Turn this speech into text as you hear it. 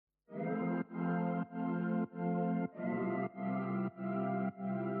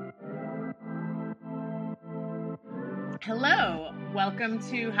Hello, welcome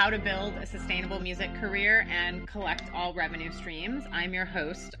to How to Build a Sustainable Music Career and Collect All Revenue Streams. I'm your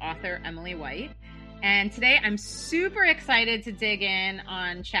host, author Emily White, and today I'm super excited to dig in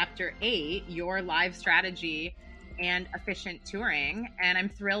on Chapter 8, Your Live Strategy and Efficient Touring, and I'm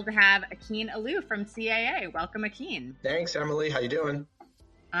thrilled to have Akin Alou from CAA. Welcome, Akin. Thanks, Emily. How you doing?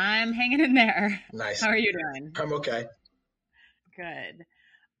 I'm hanging in there. Nice. How are you doing? I'm okay. Good.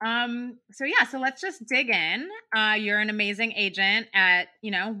 So let's just dig in. You're an amazing agent at,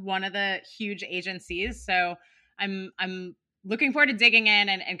 one of the huge agencies. So I'm looking forward to digging in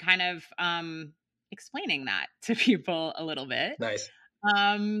and kind of explaining that to people a little bit. Nice.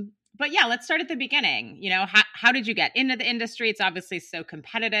 But yeah, let's start at the beginning. How did you get into the industry? It's obviously so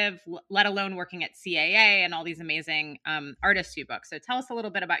competitive, let alone working at CAA and all these amazing artists you book. So tell us a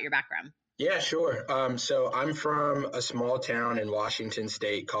little bit about your background. Yeah, sure. So I'm from a small town in Washington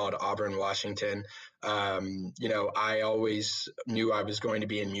State called Auburn, Washington. I always knew I was going to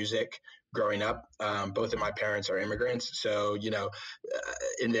be in music growing up. Both of my parents are immigrants. So,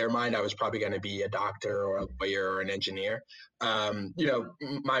 in their mind, I was probably going to be a doctor or a lawyer or an engineer.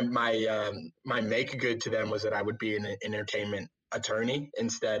 My make good to them was that I would be an entertainment attorney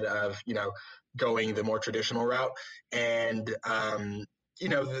instead of, going the more traditional route. And,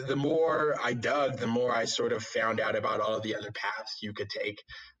 the more I dug, the more I sort of found out about all of the other paths you could take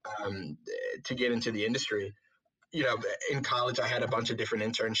to get into the industry. In college, I had a bunch of different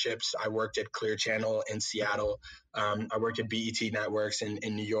internships. I worked at Clear Channel in Seattle. I worked at BET Networks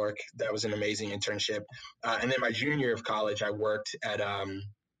in New York. That was an amazing internship. And then my junior year of college, I worked at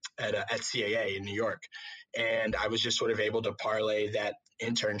CAA in New York. And I was just sort of able to parlay that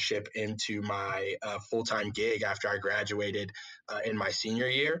internship into my full-time gig after I graduated in my senior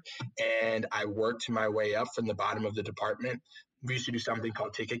year. And I worked my way up from the bottom of the department. We used to do something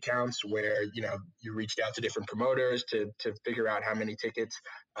called ticket counts where, you reached out to different promoters to figure out how many tickets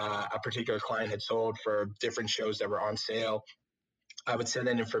a particular client had sold for different shows that were on sale. I would send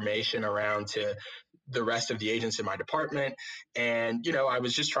that information around to the rest of the agents in my department. And, I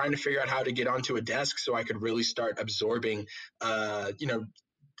was just trying to figure out how to get onto a desk so I could really start absorbing,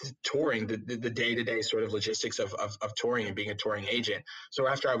 touring, the day-to-day sort of logistics of touring and being a touring agent. So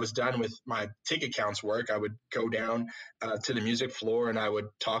after I was done with my ticket counts work, I would go down to the music floor and I would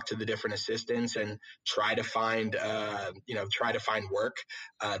talk to the different assistants and try to find work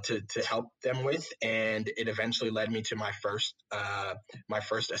to help them with. And it eventually led me to my first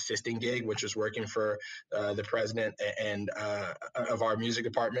assisting gig, which was working for the president and of our music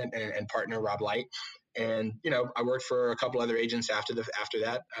department and partner, Rob Light. And, I worked for a couple other agents after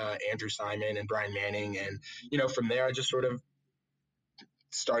that, Andrew Simon and Brian Manning. And, from there, I just sort of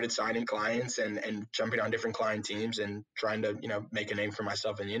started signing clients and jumping on different client teams and trying to, make a name for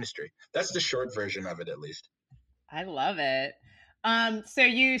myself in the industry. That's the short version of it, at least. I love it. So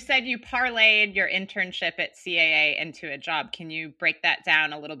you said you parlayed your internship at CAA into a job. Can you break that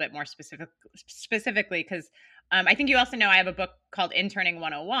down a little bit more specifically? Because I think you also know I have a book called Interning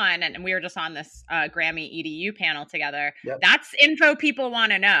 101, and we were just on this Grammy EDU panel together. Yep. That's info people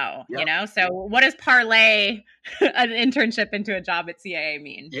want to know, Yep. So what does parlay an internship into a job at CAA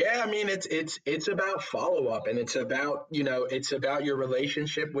mean? Yeah, I mean, it's about follow-up, and it's about your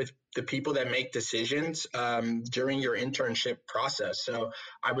relationship with the people that make decisions during your internship process. So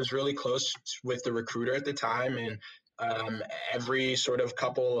I was really close with the recruiter at the time, and every sort of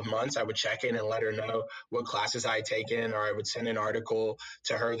couple of months, I would check in and let her know what classes I had taken, or I would send an article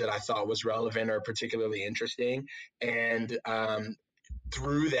to her that I thought was relevant or particularly interesting. And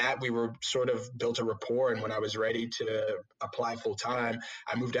through that, we were sort of built a rapport. And when I was ready to apply full time,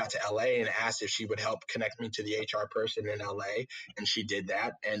 I moved out to LA and asked if she would help connect me to the HR person in LA. And she did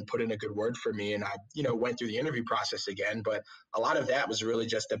that and put in a good word for me. And I, went through the interview process again. But a lot of that was really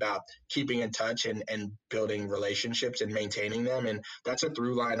just about keeping in touch and building relationships and maintaining them. And that's a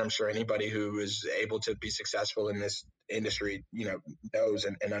through line I'm sure anybody who is able to be successful in this industry, knows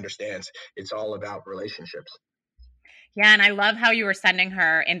and understands. It's all about relationships. Yeah. And I love how you were sending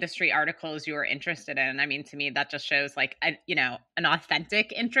her industry articles you were interested in. I mean, to me, that just shows like, an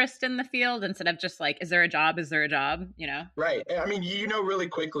authentic interest in the field instead of just like, is there a job? Is there a job? Right. I mean, really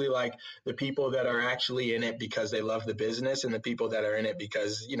quickly, like the people that are actually in it because they love the business and the people that are in it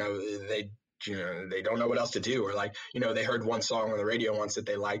because, they don't know what else to do, or like, they heard one song on the radio once that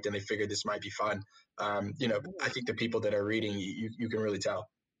they liked and they figured this might be fun. I think the people that are reading, you can really tell.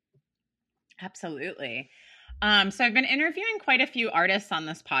 Absolutely. So I've been interviewing quite a few artists on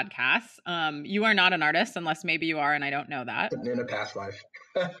this podcast. You are not an artist unless maybe you are, and I don't know that. In a past life.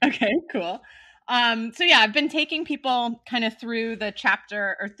 Okay, cool. So yeah, I've been taking people kind of through the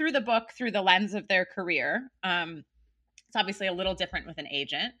chapter or through the book through the lens of their career. It's obviously a little different with an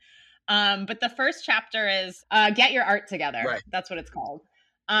agent. But the first chapter is Get Your Art Together. Right. That's what it's called.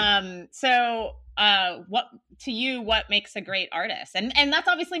 What makes a great artist? And that's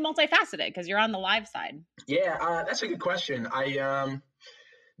obviously multifaceted because you're on the live side. Yeah, that's a good question.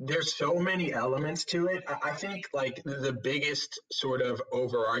 There's so many elements to it. I think like the biggest sort of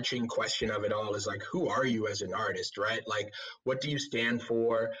overarching question of it all is like, who are you as an artist, right? Like, what do you stand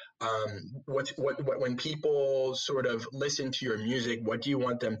for? What when people sort of listen to your music, what do you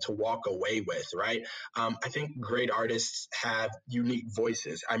want them to walk away with, right? I think great artists have unique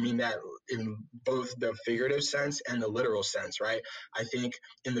voices. I mean that in both the figurative sense and the literal sense, right? I think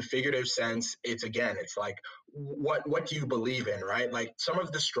in the figurative sense, it's like what do you believe in, right? Like some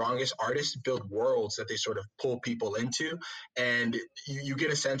of the strongest artists build worlds that they sort of pull people into, and you get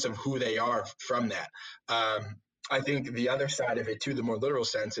a sense of who they are from that. I think the other side of it too, the more literal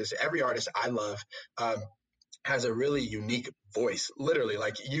sense, is every artist I love has a really unique voice. Literally,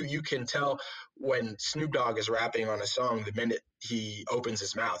 like you can tell when Snoop Dogg is rapping on a song the minute he opens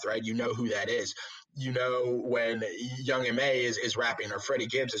his mouth, right? You know who that is. You know when Young M.A. is rapping or Freddie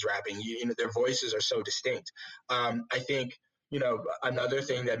Gibbs is rapping. You know their voices are so distinct. I think another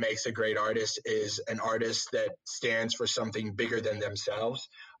thing that makes a great artist is an artist that stands for something bigger than themselves.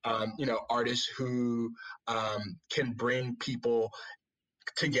 Artists who can bring people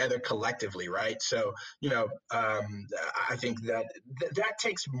together collectively, right? So, I think that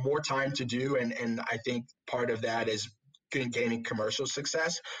takes more time to do, and I think part of that is gaining commercial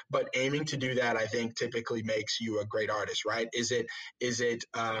success. But aiming to do that, I think, typically makes you a great artist, right? Is it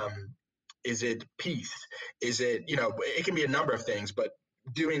peace? Is it it can be a number of things, but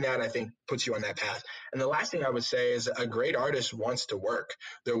doing that, I think, puts you on that path. And the last thing I would say is a great artist wants to work.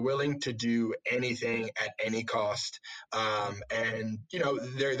 They're willing to do anything at any cost. And,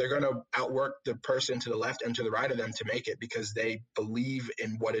 they're going to outwork the person to the left and to the right of them to make it because they believe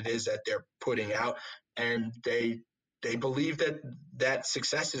in what it is that they're putting out. And they believe that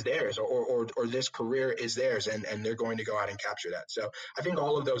success is theirs or this career is theirs, and they're going to go out and capture that. So I think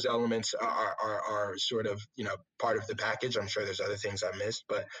all of those elements are sort of, part of the package. I'm sure there's other things I missed,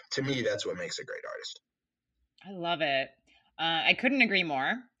 but to me, that's what makes a great artist. I love it. I couldn't agree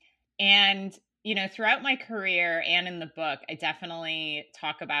more. And, throughout my career and in the book, I definitely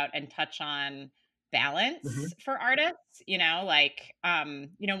talk about and touch on balance for artists,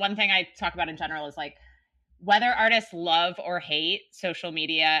 one thing I talk about in general is like, whether artists love or hate social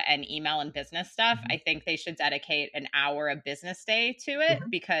media and email and business stuff, I think they should dedicate an hour a business day to it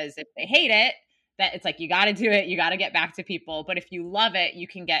because if they hate it, that it's like, you got to do it. You got to get back to people. But if you love it, you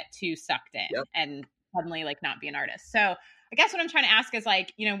can get too sucked in and suddenly like not be an artist. So I guess what I'm trying to ask is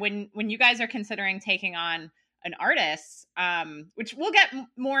like, when you guys are considering taking on an artist, which we'll get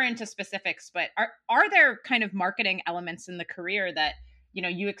more into specifics, but are there kind of marketing elements in the career that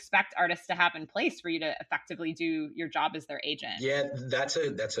you expect artists to have in place for you to effectively do your job as their agent? Yeah, that's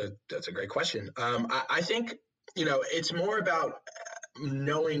a great question. I think, it's more about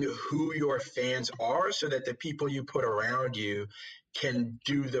knowing who your fans are so that the people you put around you can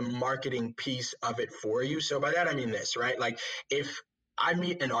do the marketing piece of it for you. So by that, I mean this, right? Like if I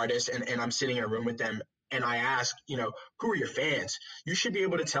meet an artist and I'm sitting in a room with them and I ask, who are your fans? You should be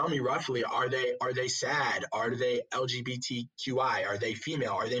able to tell me roughly, are they sad? Are they LGBTQI? Are they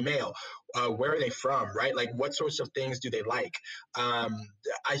female? Are they male? Where are they from? Right? Like what sorts of things do they like?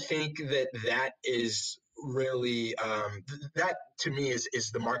 I think that is really that to me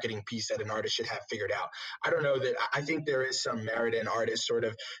is the marketing piece that an artist should have figured out. I don't know that I think there is some merit in artists sort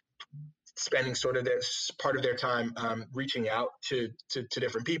of spending sort of this part of their time reaching out to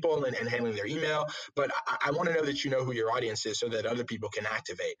different people and handling their email. But I want to know that you know who your audience is so that other people can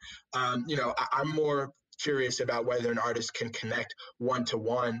activate. I'm more curious about whether an artist can connect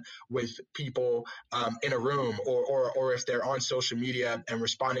one-to-one with people in a room or if they're on social media and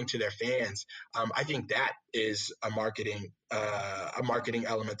responding to their fans. I think that is a marketing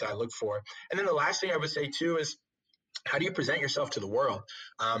element that I look for. And then the last thing I would say too is, how do you present yourself to the world?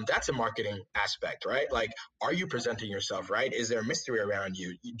 That's a marketing aspect, right? Like, are you presenting yourself right? Is there a mystery around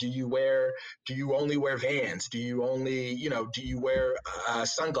you? Do you only wear Vans? Do you wear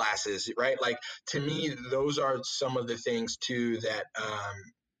sunglasses, right? Like, to me, those are some of the things too that,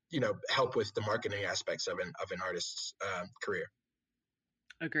 help with the marketing aspects of an artist's career.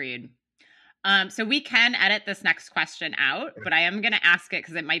 Agreed. So we can edit this next question out, but I am going to ask it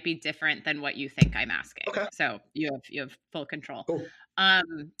because it might be different than what you think I'm asking. Okay. So you have full control. Cool.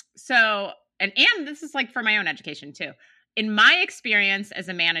 So this is like for my own education too. In my experience as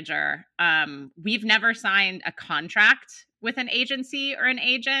a manager, we've never signed a contract with an agency or an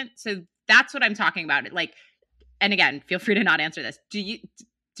agent. So that's what I'm talking about. Like and again, feel free to not answer this. Do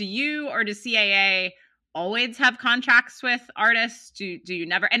you or does CAA always have contracts with artists? Do you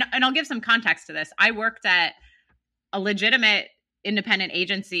never? And I'll give some context to this. I worked at a legitimate independent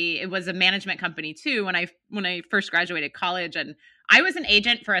agency. It was a management company too when I first graduated college, and I was an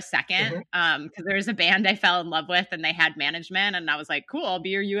agent for a second because there was a band I fell in love with and they had management, and I was like, cool, I'll be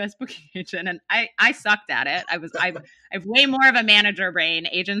your US booking agent. And I sucked at it. I have way more of a manager brain.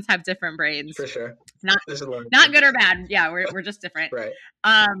 Agents have different brains. For sure. Not good or bad. Yeah, we're just different. Right.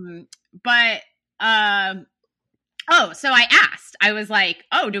 So I asked, I was like,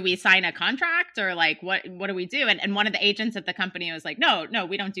 oh, do we sign a contract or like, what do we do? And one of the agents at the company was like, no,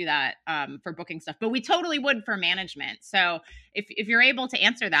 we don't do that for booking stuff, but we totally would for management. So if you're able to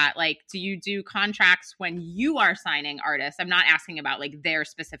answer that, like, do you do contracts when you are signing artists? I'm not asking about like their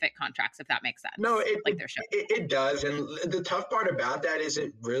specific contracts, if that makes sense. No, it does. And the tough part about that is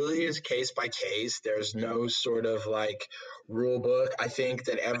it really is case by case. There's no sort of like rule book. I think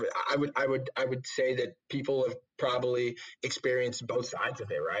that I would say that people have probably experienced both sides of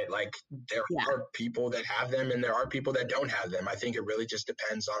it, right? Like there are people that have them and there are people that don't have them. I think it really just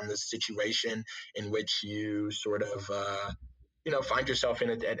depends on the situation in which you sort of, find yourself in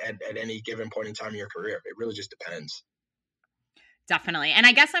at any given point in time in your career. It really just depends. Definitely. And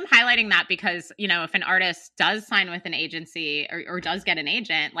I guess I'm highlighting that because, if an artist does sign with an agency or does get an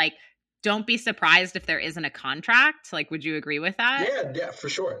agent, like, don't be surprised if there isn't a contract. Like, would you agree with that? Yeah, for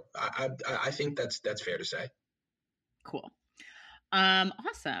sure. I think that's fair to say. Cool.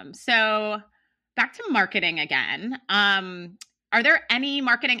 Awesome. So back to marketing again. Are there any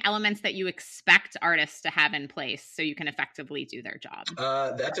marketing elements that you expect artists to have in place so you can effectively do their job?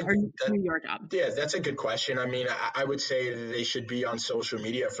 Do your job? Yeah, that's a good question. I mean, I would say they should be on social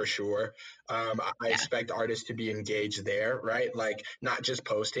media for sure. I expect artists to be engaged there, right? Like not just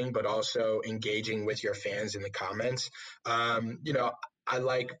posting, but also engaging with your fans in the comments. I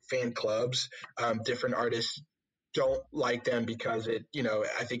like fan clubs. Different artists don't like them because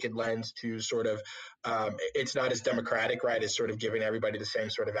I think it lends to sort of, it's not as democratic, right? It's sort of giving everybody the same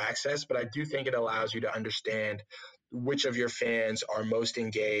sort of access, but I do think it allows you to understand which of your fans are most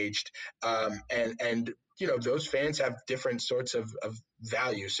engaged. And those fans have different sorts of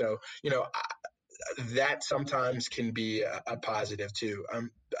value. So, that sometimes can be a positive too.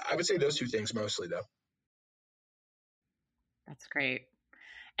 I would say those two things mostly though. That's great.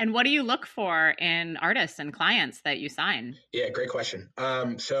 And what do you look for in artists and clients that you sign? Yeah, great question.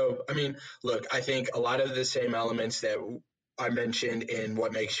 So, I mean, look, I think a lot of the same elements that I mentioned in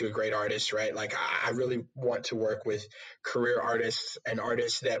what makes you a great artist, right? Like I really want to work with career artists and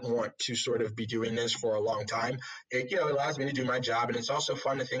artists that want to sort of be doing this for a long time. It allows me to do my job, and it's also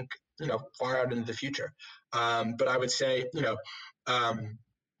fun to think, far out into the future. But I would say,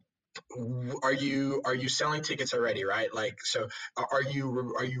 are you selling tickets already, right? Like, so are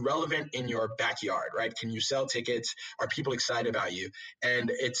you relevant in your backyard, right? Can you sell tickets? Are people excited about you? And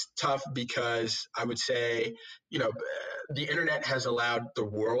it's tough because I would say, the internet has allowed the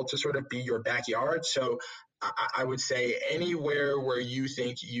world to sort of be your backyard. So I would say anywhere where you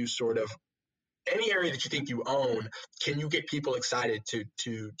think you sort of, any area that you think you own, can you get people excited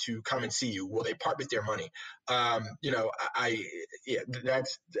to come and see you? Will they part with their money? I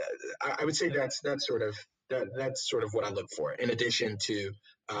would say that's sort of what I look for, in addition to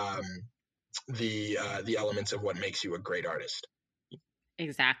the elements of what makes you a great artist.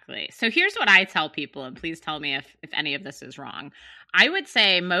 Exactly. So here's what I tell people, and please tell me if any of this is wrong. I would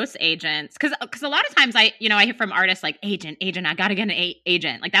say most agents, because a lot of times I hear from artists like agent, I got to get an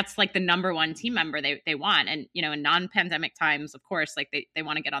agent. Like that's like the number one team member they want. And, in non-pandemic times, of course, like they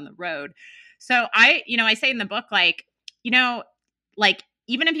want to get on the road. So I say in the book, like, like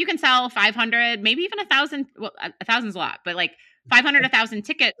even if you can sell 500, maybe even 1,000, well, 1,000's a lot, but like 500, 1,000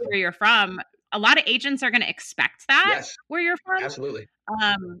 tickets where you're from, a lot of agents are going to expect that where you're from. Absolutely.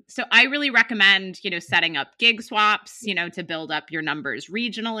 So I really recommend, setting up gig swaps, to build up your numbers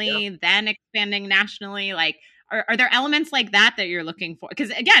regionally, then expanding nationally. Like, are there elements like that you're looking for?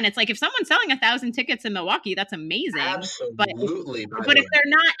 Because again, it's like if someone's selling 1,000 tickets in Milwaukee, that's amazing. Absolutely. But if they're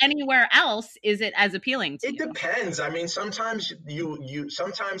not anywhere else, is it as appealing to you? It depends. I mean, sometimes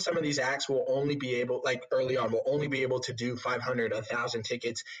sometimes some of these acts will only be able, like early on, will only be able to do 500, 1,000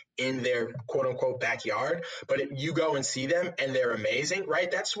 tickets in their quote unquote backyard. But if you go and see them and they're amazing, right?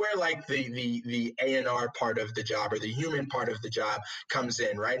 That's where like the A&R part of the job or the human part of the job comes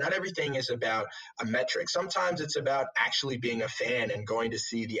in, right? Not everything is about a metric. Sometimes sometimes it's about actually being a fan and going to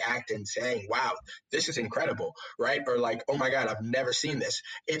see the act and saying, wow, this is incredible, right? Or like, oh my God, I've never seen this.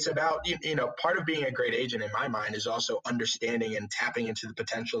 It's about, part of being a great agent in my mind is also understanding and tapping into the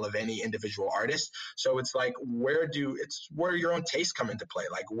potential of any individual artist. So it's like, it's where your own tastes come into play.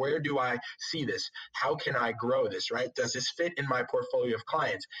 Like, where do I see this? How can I grow this, right? Does this fit in my portfolio of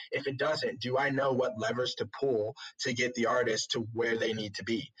clients? If it doesn't, do I know what levers to pull to get the artist to where they need to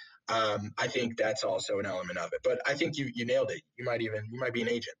be? I think that's also an element of it. But I think you nailed it. You might be an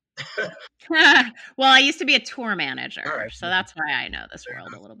agent. Well, I used to be a tour manager, right. So that's why I know this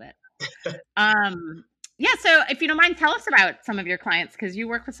world a little bit. Yeah, so if you don't mind, tell us about some of your clients, because you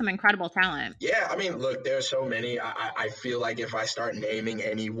work with some incredible talent. Yeah, I mean, look, there's so many. I feel like if I start naming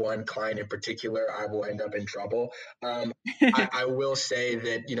any one client in particular, I will end up in trouble. I will say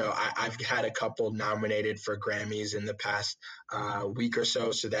that, I've had a couple nominated for Grammys in the past week or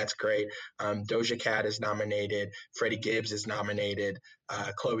so that's great. Doja Cat is nominated. Freddie Gibbs is nominated.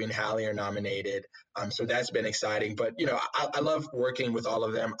 Chloe and Halle are nominated. So that's been exciting. But, I love working with all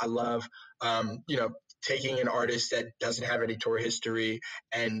of them. I love, taking an artist that doesn't have any tour history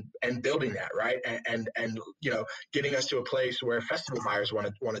and building that, right, and getting us to a place where festival buyers want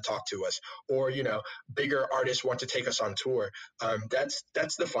to talk to us, or bigger artists want to take us on tour.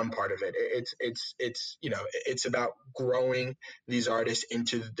 That's the fun part of it. It's about growing these artists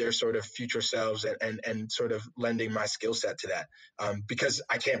into their sort of future selves and sort of lending my skill set to that, because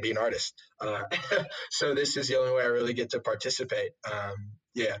I can't be an artist, so this is the only way I really get to participate.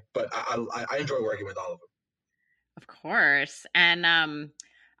 Yeah, but I enjoy working with all of them. Of course. And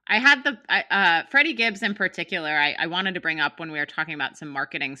I had Freddie Gibbs in particular, I wanted to bring up when we were talking about some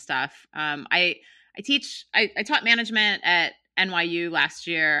marketing stuff. I taught management at NYU last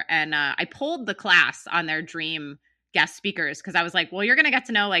year, and I pulled the class on their dream guest speakers, because I was like, well, you're going to get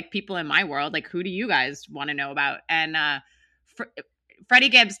to know like people in my world. Like, who do you guys want to know about? And Freddie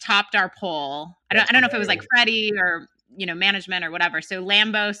Gibbs topped our poll. I don't know if it was like Freddie or management or whatever. So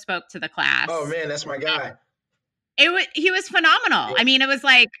Lambo spoke to the class. Oh man, that's my guy. He was phenomenal. Yeah. I mean, it was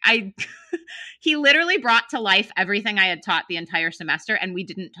like he literally brought to life everything I had taught the entire semester, and we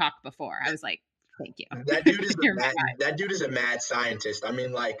didn't talk before. I was like, thank you. That dude is a mad scientist. I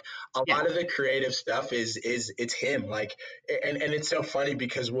mean, like a lot of the creative stuff is it's him. Like, and it's so funny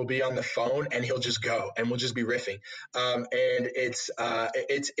because we'll be on the phone and he'll just go and we'll just be riffing. And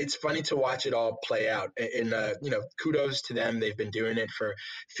it's funny to watch it all play out. And kudos to them. They've been doing it for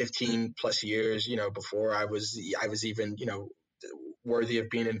 15 plus years. Before I was even worthy of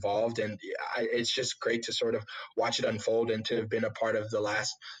being involved, and it's just great to sort of watch it unfold and to have been a part of the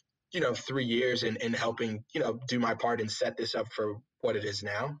last 3 years in helping, do my part and set this up for what it is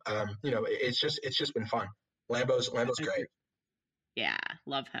now. It's just been fun. Lambo's great. Yeah.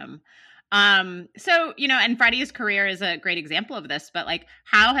 Love him. So, and Freddie's career is a great example of this, but like,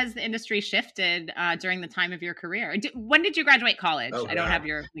 how has the industry shifted during the time of your career? When did you graduate college? I don't have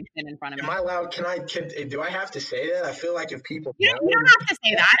your LinkedIn in front of me. Am I allowed? Do I have to say that? I feel like if people you don't have to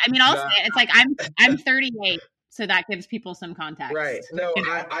say that. I mean, I'll say it. It's like, I'm 38. So that gives people some context. Right. No,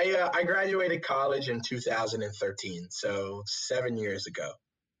 I graduated college in 2013, so 7 years ago.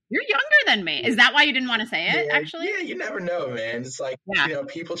 You're younger than me. Is that why you didn't want to say it, actually? Yeah, you never know, man. It's like,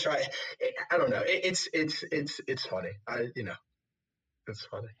 people try. I don't know. It's funny. It's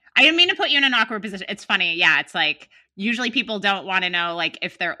funny. I didn't mean to put you in an awkward position. It's funny. Yeah, it's like usually people don't want to know like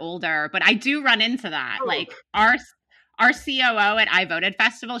if they're older, but I do run into that. Oh. Like our COO at I Voted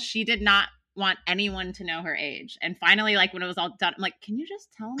Festival, she did not want anyone to know her age. And finally, like when it was all done, I'm like, can you just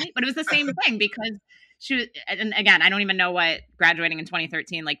tell me? But it was the same thing because she was, and again, I don't even know what graduating in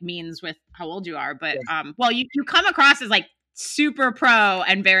 2013 like means with how old you are, but well, you come across as like super pro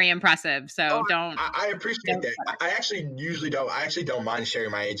and very impressive. So I appreciate that. I actually don't mind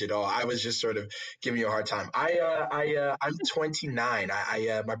sharing my age at all. I was just sort of giving you a hard time. I'm 29.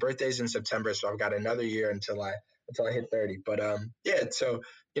 My birthday's in September, so I've got another year until I hit 30. But so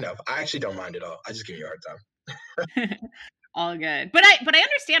I actually don't mind at all. I just give you a hard time. All good. But I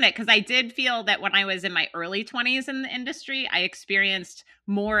understand it, because I did feel that when I was in my early 20s in the industry, I experienced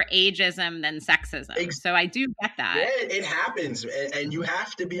more ageism than sexism. So I do get that. Yeah, it happens. And you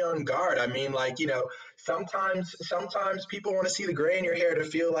have to be on guard. I mean, like, sometimes people want to see the gray in your hair to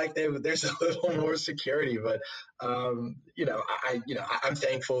feel like there's a little more security. But, I'm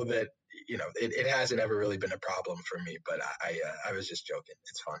thankful that, it hasn't ever really been a problem for me. But I was just joking.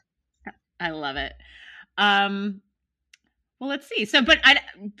 It's fun. I love it. Well, let's see. So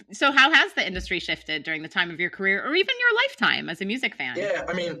how has the industry shifted during the time of your career, or even your lifetime as a music fan? Yeah,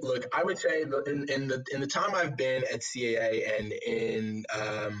 I mean, look, I would say in the time I've been at CAA and in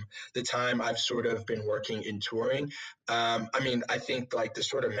the time I've sort of been working in touring, I mean, I think like the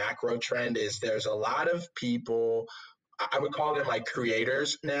sort of macro trend is there's a lot of people. I would call them like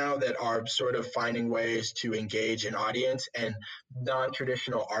creators now that are sort of finding ways to engage an audience, and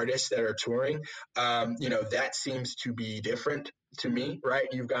non-traditional artists that are touring. That seems to be different to me, right?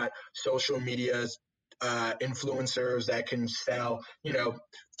 You've got social media's influencers that can sell,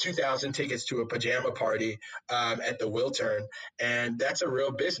 2,000 tickets to a pajama party at the Wiltern. And that's a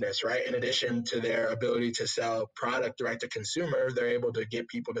real business, right? In addition to their ability to sell product direct to consumer, they're able to get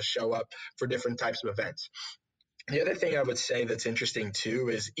people to show up for different types of events. The other thing I would say that's interesting too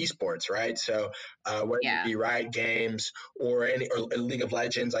is esports, right? So whether it be Riot Games or League of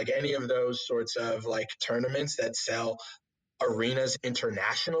Legends, like any of those sorts of like tournaments that sell arenas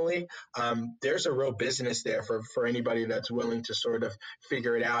internationally, there's a real business there for anybody that's willing to sort of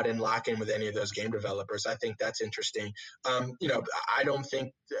figure it out and lock in with any of those game developers. I think that's interesting. I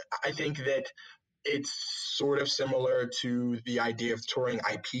think that it's sort of similar to the idea of touring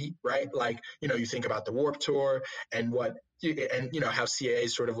IP, right? Like, you think about the Warped Tour and how CAA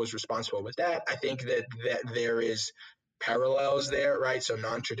sort of was responsible with that. I think that there is parallels there, right? So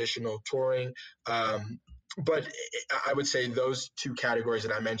non-traditional touring. But I would say those two categories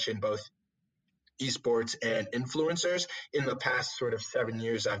that I mentioned, both esports and influencers, in the past sort of 7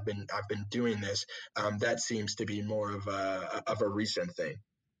 years I've been doing this, that seems to be more of a recent thing.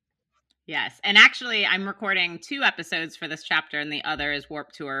 Yes. And actually, I'm recording 2 episodes for this chapter, and the other is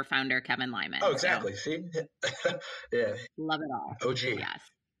Warped Tour founder Kevin Lyman. Oh, exactly. So. See? Yeah. Love it all. OG. Yes.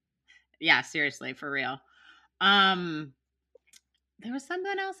 Yeah, seriously, for real. There was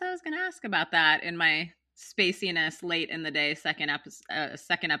something else I was going to ask about that in my spaciness late in the day, second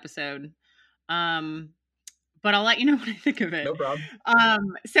episode. But I'll let you know what I think of it. No problem.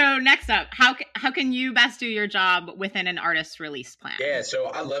 So next up, how can you best do your job within an artist's release plan? Yeah, so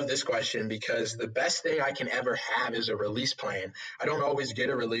I love this question because the best thing I can ever have is a release plan. I don't always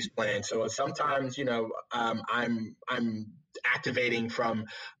get a release plan, so sometimes I'm activating from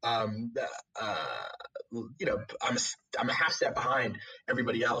I'm a half step behind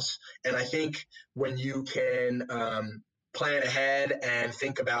everybody else, and I think when you can plan ahead and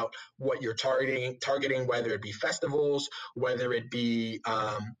think about what you're targeting, whether it be festivals, whether it be,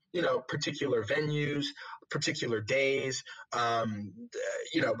 particular venues, particular days,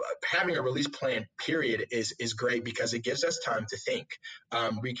 having a release plan period is great because it gives us time to think.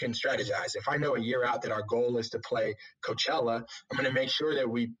 We can strategize. If I know a year out that our goal is to play Coachella, I'm going to make sure that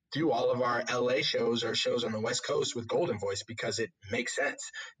we do all of our LA shows or shows on the West Coast with Golden Voice because it makes sense.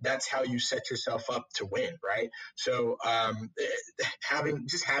 That's how you set yourself up to win, right? So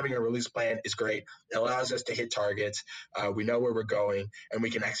having a release plan is great. It allows us to hit targets. We know where we're going, and we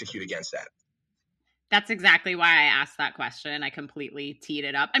can execute against that. That's exactly why I asked that question. I completely teed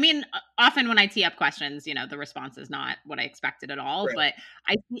it up. I mean, often when I tee up questions, the response is not what I expected at all. Right.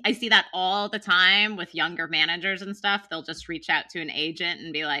 But I see that all the time with younger managers and stuff. They'll just reach out to an agent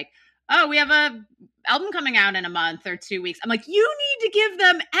and be like, oh, we have a album coming out in a month or 2 weeks. I'm like, you need to give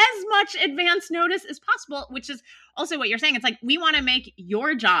them as much advance notice as possible, which is also what you're saying. It's like, we want to make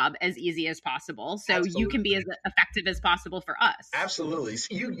your job as easy as possible so Absolutely. You can be as effective as possible for us. Absolutely.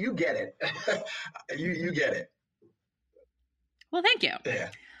 You get it. you get it. Well, thank you. Yeah.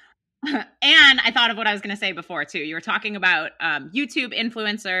 And I thought of what I was going to say before too. You were talking about YouTube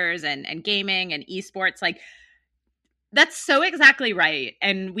influencers and gaming and esports. Like, that's so exactly right.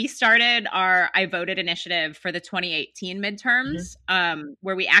 And we started our I Voted initiative for the 2018 midterms,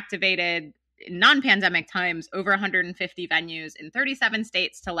 where we activated in non-pandemic times over 150 venues in 37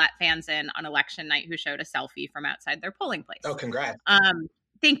 states to let fans in on election night who showed a selfie from outside their polling place. Oh, congrats.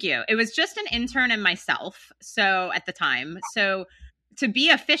 Thank you. It was just an intern and myself. So at the time, so to be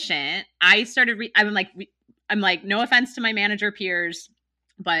efficient, I started, I'm like, no offense to my manager peers,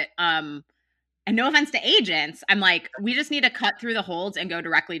 but, and no offense to agents, I'm like, we just need to cut through the holds and go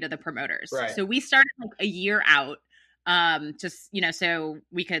directly to the promoters. Right. So we started like a year out, so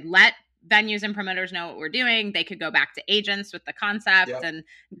we could let venues and promoters know what we're doing. They could go back to agents with the concept and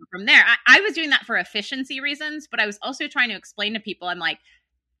from there. I was doing that for efficiency reasons, but I was also trying to explain to people, I'm like,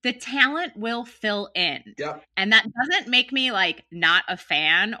 the talent will fill in. Yep. And that doesn't make me like not a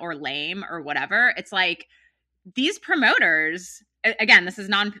fan or lame or whatever. It's like these promoters, again, this is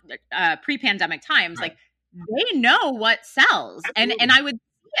pre-pandemic times, right. Like they know what sells. Absolutely. And I would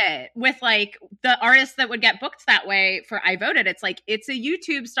see it with like the artists that would get booked that way for I Voted. It's like, it's a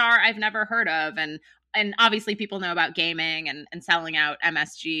YouTube star I've never heard of. And and obviously people know about gaming and selling out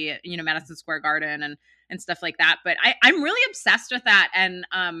MSG, Madison Square Garden and stuff like that. But I'm really obsessed with that. And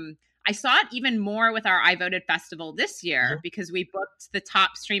I saw it even more with our I Voted Festival this year because we booked the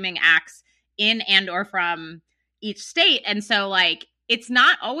top streaming acts in and or from each state. And so like, it's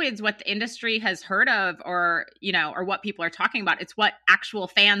not always what the industry has heard of or what people are talking about. It's what actual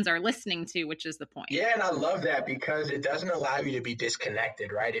fans are listening to, which is the point. Yeah, and I love that because it doesn't allow you to be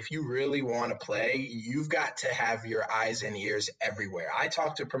disconnected, right? If you really want to play, you've got to have your eyes and ears everywhere. I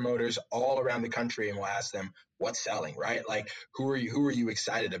talk to promoters all around the country and will ask them, what's selling, right? Like, who are you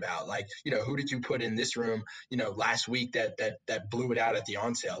excited about? Like, who did you put in this room, last week that blew it out at the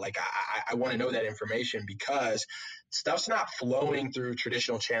on sale? Like, I want to know that information because stuff's not flowing through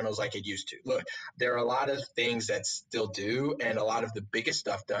traditional channels like it used to. Look, there are a lot of things that still do, and a lot of the biggest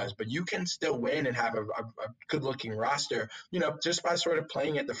stuff does, but you can still win and have a good looking roster, just by sort of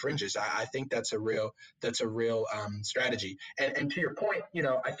playing at the fringes. I think that's a real strategy. And to your point,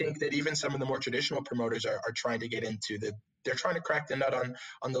 I think that even some of the more traditional promoters are trying to get into they're trying to crack the nut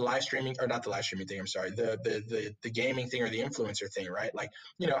on the live streaming, or not the live streaming thing. I'm sorry, the gaming thing or the influencer thing, right? Like,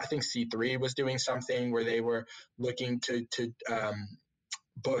 I think C3 was doing something where they were looking to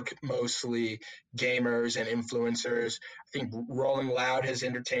book mostly gamers and influencers. I think Rolling Loud has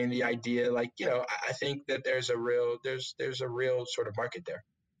entertained the idea. Like, I think that there's a real sort of market there.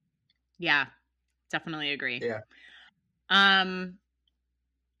 Yeah, definitely agree. Yeah.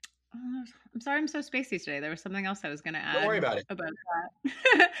 I'm sorry, I'm so spacey today. There was something else I was going to add. Don't worry about it. About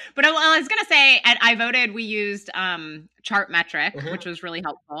that. But I was going to say, at I Voted, we used Chartmetric, which was really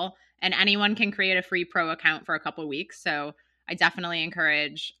helpful. And anyone can create a free pro account for a couple of weeks. So I definitely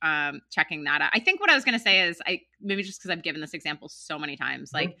encourage checking that out. I think what I was going to say is, maybe just because I've given this example so many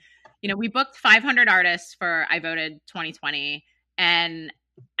times, like, we booked 500 artists for I Voted 2020. And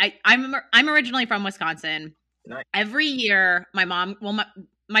I'm originally from Wisconsin. Nice. Every year,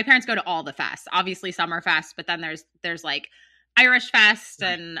 my parents go to all the fests, obviously Summerfest, but then there's like Irish Fest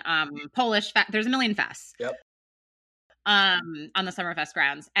and Polish Fest. There's a million fests. Yep. On the Summerfest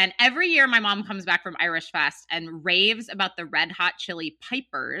grounds. And every year my mom comes back from Irish Fest and raves about the Red Hot Chili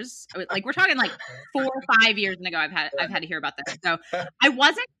Pipers. Like, we're talking like 4 or 5 years ago I've had to hear about this. So I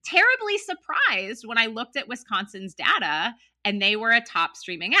wasn't terribly surprised when I looked at Wisconsin's data and they were a top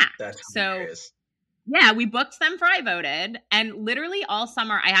streaming act. That's so hilarious. Yeah, we booked them for I Voted, and literally all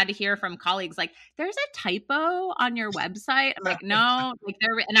summer I had to hear from colleagues like, "There's a typo on your website." I'm like, "No,"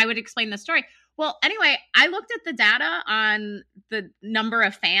 and I would explain the story. Well, anyway, I looked at the data on the number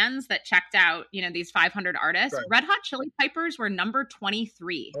of fans that checked out, these 500 artists. Right. Red Hot Chili Peppers were number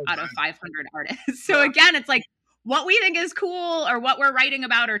 23 out of 500 artists. So again, it's like, what we think is cool or what we're writing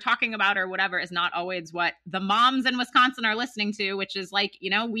about or talking about or whatever is not always what the moms in Wisconsin are listening to, which is like,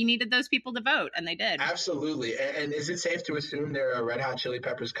 we needed those people to vote, and they did. Absolutely. And is it safe to assume they're a Red Hot Chili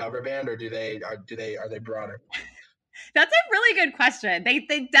Peppers cover band, or are they broader? That's a really good question.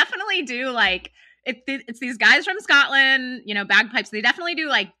 They definitely do, like, it's these guys from Scotland, bagpipes. They definitely do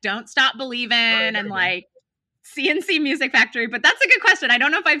like Don't Stop Believin' and like CNC Music Factory, but that's a good question. I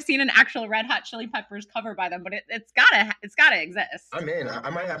don't know if I've seen an actual Red Hot Chili Peppers cover by them, but it's gotta exist. I'm in. I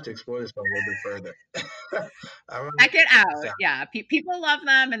might have to explore this one a little bit further. Check it out. Yeah, people love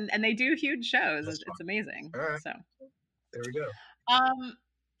them, and they do huge shows. It's amazing. All right. So there we go.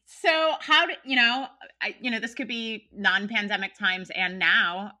 So how do this could be non-pandemic times and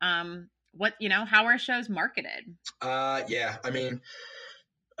now. How are shows marketed? Yeah, I mean,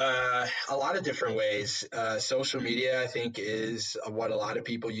 a lot of different ways. Social media, I think, is what a lot of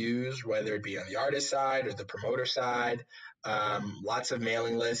people use, whether it be on the artist side or the promoter side. Lots of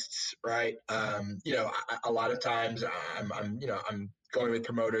mailing lists, right? A lot of times I'm going with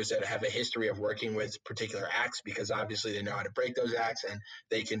promoters that have a history of working with particular acts because obviously they know how to break those acts and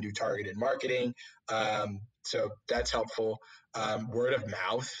they can do targeted marketing. So that's helpful. Word of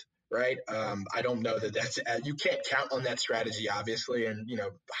mouth. Right. I don't know that's you can't count on that strategy, obviously. And,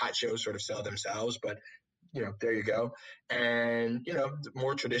 hot shows sort of sell themselves, but, there you go. And,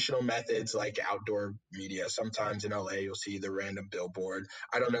 more traditional methods like outdoor media. Sometimes in LA, you'll see the random billboard.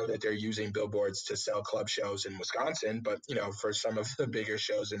 I don't know that they're using billboards to sell club shows in Wisconsin, but, for some of the bigger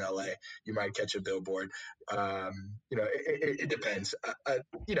shows in LA, you might catch a billboard. It depends.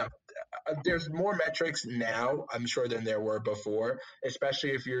 There's more metrics now, I'm sure, than there were before,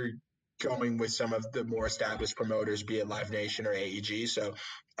 especially if you're going with some of the more established promoters, be it Live Nation or AEG. So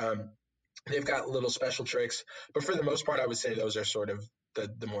they've got little special tricks, but for the most part, I would say those are sort of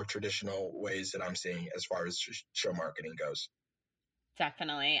the more traditional ways that I'm seeing as far as show marketing goes.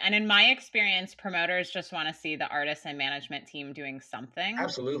 Definitely. And in my experience, promoters just want to see the artist and management team doing something.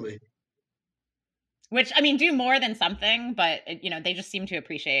 Absolutely. which I mean, do more than something, but they just seem to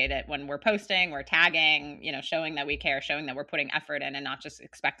appreciate it when we're posting, we're tagging, showing that we care, showing that we're putting effort in and not just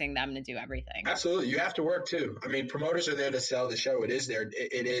expecting them to do everything. Absolutely. You have to work too. I mean, promoters are there to sell the show. It is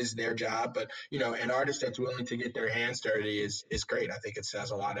their job, but an artist that's willing to get their hands dirty is great. I think it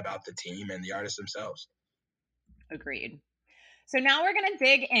says a lot about the team and the artists themselves. Agreed. So now we're going to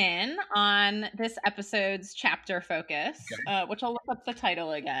dig in on this episode's chapter focus, Okay. which I'll look up the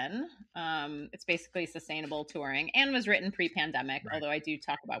title again. It's basically sustainable touring and was written pre-pandemic, Right. although I do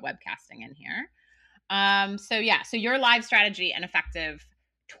talk about webcasting in here. So your live strategy and effective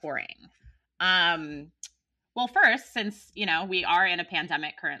touring. Well, first, since we are in a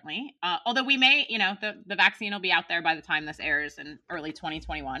pandemic currently, although we may, the vaccine will be out there by the time this airs in early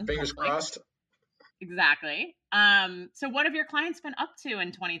 2021. Fingers hopefully. crossed. Exactly. So what have your clients been up to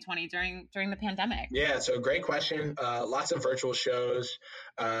in 2020 during the pandemic? Yeah, so great question. Lots of virtual shows.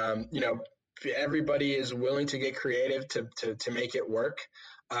 Everybody is willing to get creative to make it work.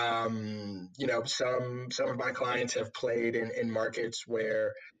 Some of my clients have played in markets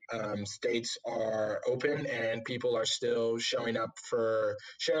where states are open and people are still showing up for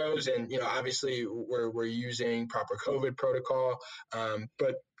shows, and obviously we're using proper COVID protocol,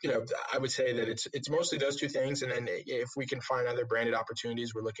 but I would say that it's mostly those two things, and then if we can find other branded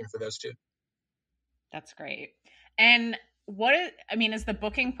opportunities, we're looking for those too. That's great. And is the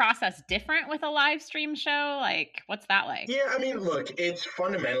booking process different with a live stream show? Like, what's that like? Yeah, I mean, look, it's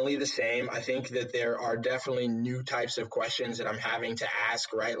fundamentally the same. I think that there are definitely new types of questions that I'm having to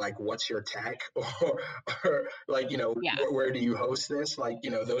ask, right? Like, what's your tech? Or like, Yeah. where do you host this? Like,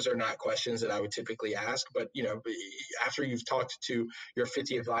 those are not questions that I would typically ask. But, after you've talked to your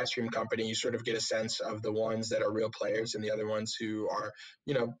 50th live stream company, you sort of get a sense of the ones that are real players and the other ones who are,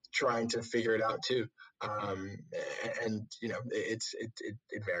 trying to figure it out too.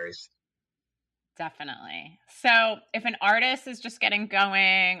 It varies. Definitely. So if an artist is just getting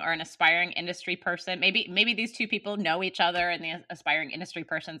going or an aspiring industry person, maybe these two people know each other and the aspiring industry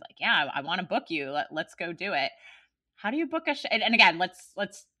person's like, yeah, I want to book you. Let's go do it. How do you book a show? And again, let's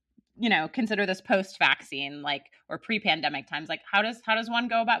consider this post-vaccine, or pre-pandemic times. Like, how does one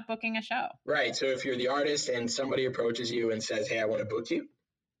go about booking a show? Right. So if you're the artist and somebody approaches you and says, hey, I want to book you.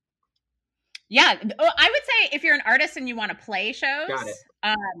 Yeah, I would say if you're an artist and you want to play shows, got it.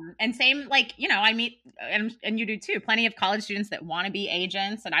 And same, I meet, and you do too, plenty of college students that want to be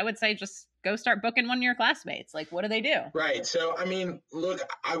agents, and I would say just go start booking one of your classmates. Like, what do they do? Right. So, I mean, look,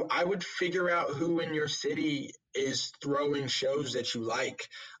 I would figure out who in your city is throwing shows that you like.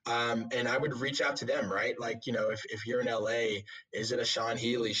 And I would reach out to them, right? Like, if you're in LA, is it a Sean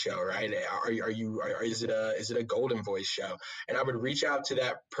Healy show, right? Is it a Golden Voice show? And I would reach out to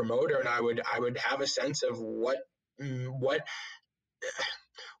that promoter, and I would have a sense of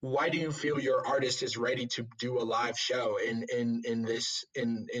why do you feel your artist is ready to do a live show in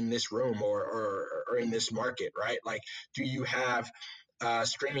this room or in this market, right? Like, do you have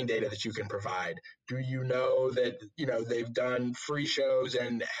streaming data that you can provide? Do you know that they've done free shows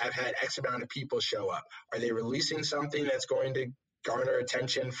and have had X amount of people show up? Are they releasing something that's going to garner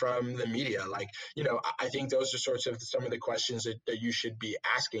attention from the media? Like, I think those are sorts of some of the questions that you should be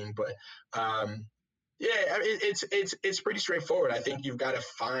asking. But yeah, I mean, it's pretty straightforward. I think you've got to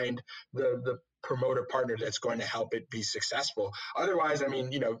find the promoter partner that's going to help it be successful. Otherwise, I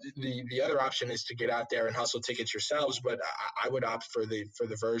mean, the other option is to get out there and hustle tickets yourselves. But I would opt for the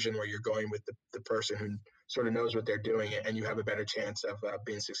version where you're going with the person who sort of knows what they're doing, and you have a better chance of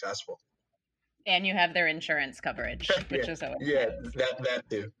being successful. And you have their insurance coverage, which is always that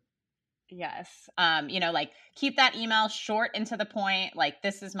too. Yes. Keep that email short and to the point. Like,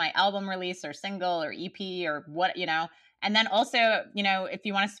 this is my album release or single or EP or what, and then also, if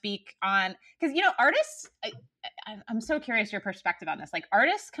you want to speak on, because, artists, I'm so curious your perspective on this. Like,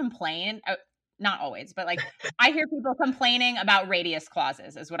 artists complain, not always, but like, I hear people complaining about radius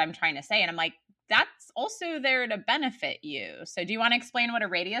clauses is what I'm trying to say. And I'm like, that's also there to benefit you. So do you want to explain what a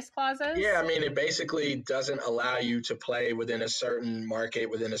radius clause is? Yeah, I mean, it basically doesn't allow you to play within a certain market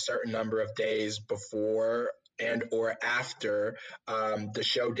within a certain number of days before and or after the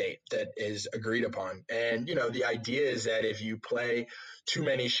show date that is agreed upon. And, the idea is that if you play too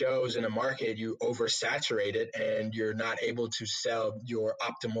many shows in a market, you oversaturate it and you're not able to sell your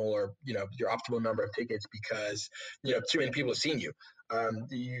optimal number of tickets because, too many people have seen you.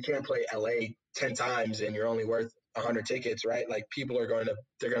 You can't play LA 10 times and you're only worth 100 tickets, right? Like, people are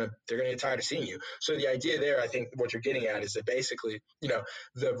they're going to get tired of seeing you. So the idea there, I think what you're getting at is that basically,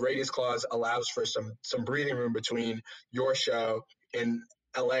 the radius clause allows for some breathing room between your show and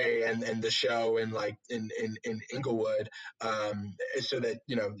LA and the show in like in Inglewood, so that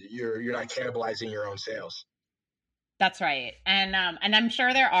you're not cannibalizing your own sales. That's right. And I'm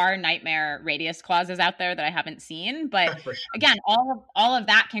sure there are nightmare radius clauses out there that I haven't seen, but For sure. again, all of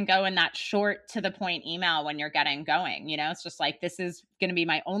that can go in that short to the point email when you're getting going. It's just like, this is going to be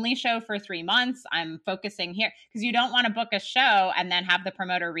my only show for 3 months. I'm focusing here, because you don't want to book a show and then have the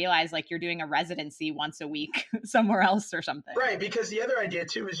promoter realize like you're doing a residency once a week somewhere else or something. Right, because the other idea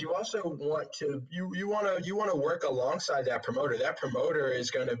too is you also want to you want to work alongside that promoter. That promoter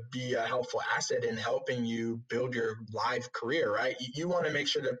is going to be a helpful asset in helping you build your live career, right? You want to make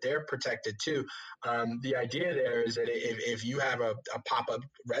sure that they're protected too. The idea there is that if you have a pop-up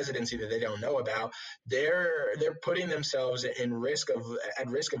residency that they don't know about, they're putting themselves at risk of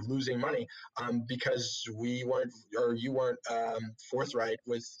losing money, because we weren't or you weren't forthright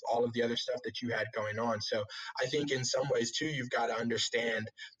with all of the other stuff that you had going on. So I think in some ways too, you've got to understand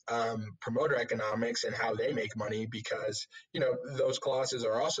promoter economics and how they make money, because those clauses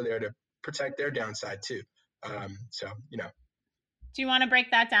are also there to protect their downside too. So. Do you want to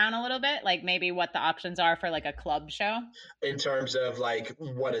break that down a little bit? Like maybe what the options are for like a club show? In terms of like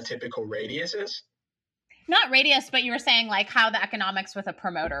what a typical radius is. Not radius, but you were saying like how the economics with a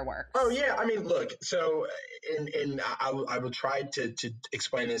promoter works. Oh yeah, I mean, look. So, I will try to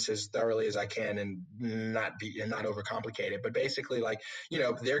explain this as thoroughly as I can and not overcomplicate it. But basically, like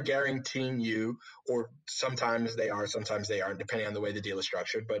they're guaranteeing you, or sometimes they are, sometimes they aren't, depending on the way the deal is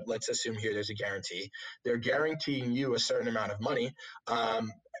structured. But let's assume here there's a guarantee. They're guaranteeing you a certain amount of money.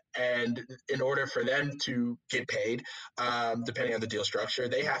 And in order for them to get paid, depending on the deal structure,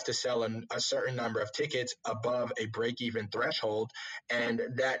 they have to sell a certain number of tickets above a break-even threshold, and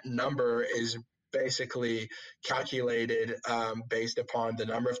that number is basically calculated based upon the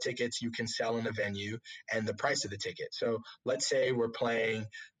number of tickets you can sell in a venue and the price of the ticket. So let's say we're playing,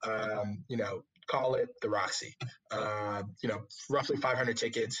 call it the Roxy, roughly 500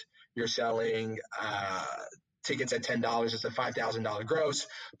 tickets. You're selling tickets at $10, it's a $5,000 gross.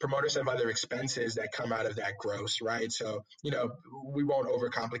 Promoters have other expenses that come out of that gross, right? So, we won't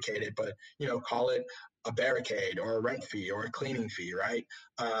overcomplicate it, but, call it a barricade or a rent fee or a cleaning fee, right?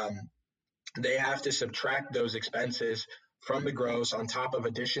 They have to subtract those expenses from the gross on top of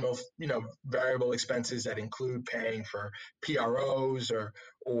additional, variable expenses that include paying for PROs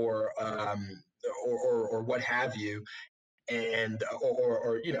or what have you, and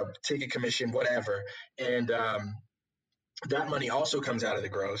or ticket commission, whatever. And that money also comes out of the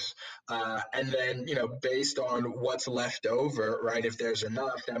gross. And then, based on what's left over, right, if there's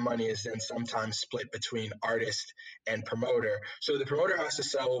enough, that money is then sometimes split between artist and promoter. So the promoter has to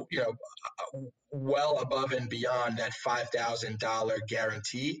sell, well above and beyond that $5,000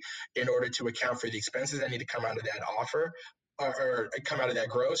 guarantee in order to account for the expenses that need to come out of that offer, or come out of that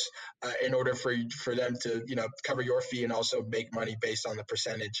gross, in order for them to cover your fee and also make money based on the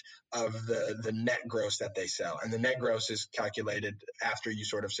percentage of the net gross that they sell. And the net gross is calculated after you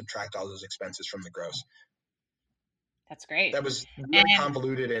sort of subtract all those expenses from the gross. That's great. That was really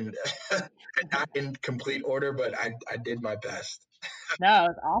convoluted and not in complete order, but I did my best. No,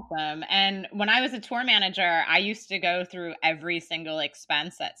 it's awesome. And when I was a tour manager, I used to go through every single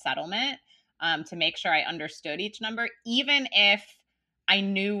expense at settlement, to make sure I understood each number, even if I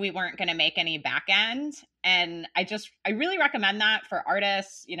knew we weren't going to make any back end. And I really recommend that for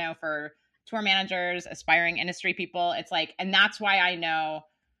artists, for tour managers, aspiring industry people. It's like, and that's why I know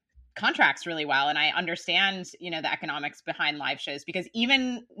contracts really well, and I understand the economics behind live shows, because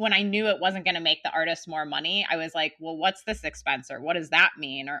even when I knew it wasn't going to make the artist more money, I was like, well, what's this expense, or what does that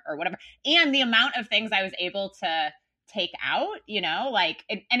mean, or whatever. And the amount of things I was able to take out,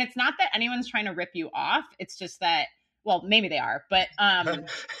 and it's not that anyone's trying to rip you off, it's just that, well, maybe they are, but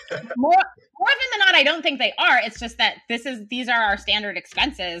more often than not, I don't think they are. It's just that these are our standard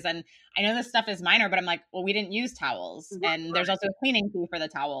expenses. And I know this stuff is minor, but I'm like, well, we didn't use towels. And there's also a cleaning fee for the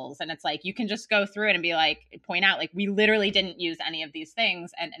towels. And it's like, you can just go through it and be like, point out, like, we literally didn't use any of these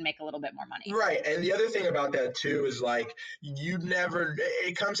things, and make a little bit more money. Right. And the other thing about that too is like,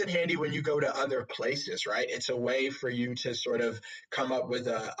 it comes in handy when you go to other places, right? It's a way for you to sort of come up with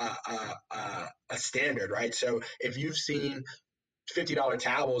a standard, right? So if you've seen $50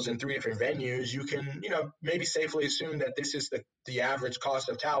 towels in 3 different venues, you can, maybe safely assume that this is the average cost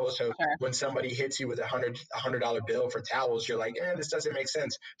of towels. So Sure. when somebody hits you with $100 bill for towels, you're like, this doesn't make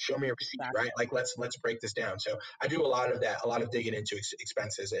sense. Show me a receipt, exactly. Right? Like, let's break this down. So I do a lot of that, a lot of digging into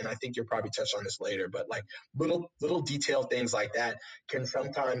expenses. And I think you'll probably touch on this later, but like little detailed things like that can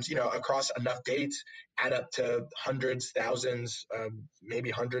sometimes, across enough dates, add up to hundreds, thousands, maybe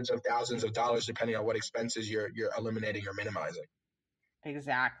hundreds of thousands of dollars, depending on what expenses you're eliminating or minimizing.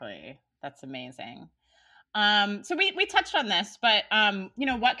 Exactly. That's amazing. So we touched on this, but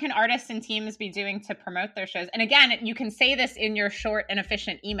what can artists and teams be doing to promote their shows? And again, you can say this in your short and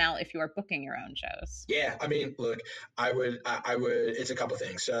efficient email if you are booking your own shows. Yeah, I mean, look, I would. It's a couple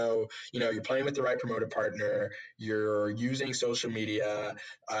things. So, you're playing with the right promoter partner. You're using social media.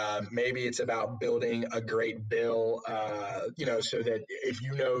 Maybe it's about building a great bill. So that if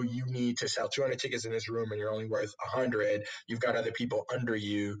you need to sell 200 tickets in this room and you're only worth 100, you've got other people under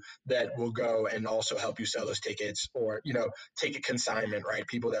you that will go and also help you sell those tickets, or take a consignment, right?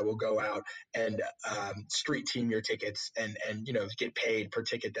 People that will go out and street team your tickets and get paid per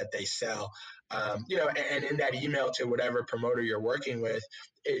ticket that they sell. And in that email to whatever promoter you're working with,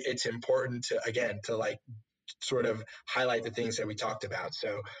 it's important to, again, to like sort of highlight the things that we talked about.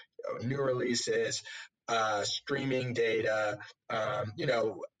 So, new releases, streaming data,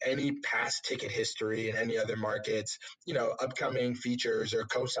 any past ticket history in any other markets, upcoming features or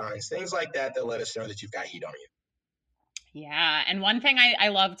cosigns, things like that let us know that you've got heat on you. Yeah. And one thing I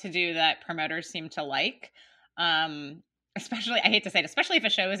love to do that promoters seem to like, especially, I hate to say it, especially if a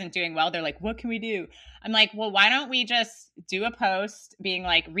show isn't doing well, they're like, what can we do? I'm like, well, why don't we just do a post being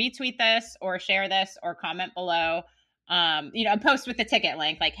like, retweet this or share this or comment below, a post with the ticket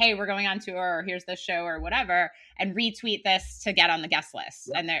link, like, hey, we're going on tour, or here's the show or whatever, and retweet this to get on the guest list.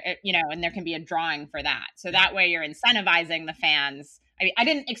 Yep. And there can be a drawing for that. So that way you're incentivizing the fans. I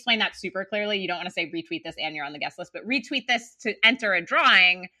didn't explain that super clearly. You don't want to say retweet this and you're on the guest list, but retweet this to enter a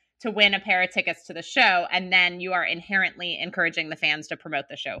drawing to win a pair of tickets to the show. And then you are inherently encouraging the fans to promote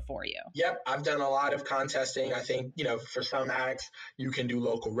the show for you. Yep. I've done a lot of contesting. I think, for some acts, you can do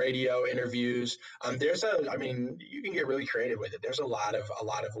local radio interviews. You can get really creative with it. There's a lot of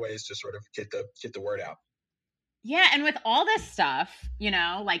ways to sort of get the word out. Yeah. And with all this stuff,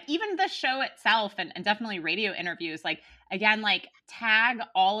 like even the show itself and definitely radio interviews, like, again, like tag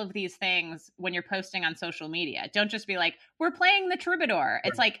all of these things when you're posting on social media. Don't just be like, we're playing the Troubadour.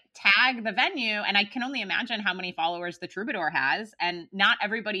 It's like tag the venue. And I can only imagine how many followers the Troubadour has. And not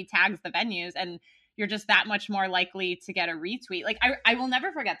everybody tags the venues. And you're just that much more likely to get a retweet. Like I will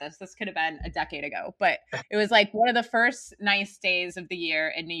never forget this. This could have been a decade ago, but it was like one of the first nice days of the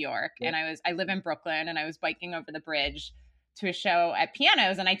year in New York. Yeah. And I live in Brooklyn, and I was biking over the bridge to a show at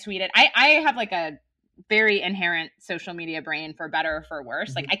Pianos, and I tweeted, I have like a very inherent social media brain, for better or for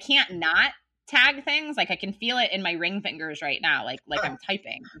worse. Like I can't not tag things. Like I can feel it in my ring fingers right now, like I'm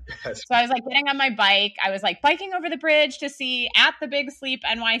typing. So I was like getting on my bike. I was like biking over the bridge to see at the Big Sleep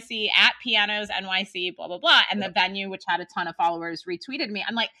NYC, at Pianos NYC, blah, blah, blah. And the venue, which had a ton of followers, retweeted me.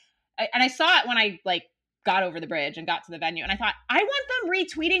 I'm like, and I saw it when I like got over the bridge and got to the venue. And I thought, I want them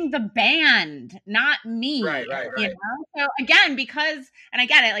retweeting the band, not me. Right. So again, and I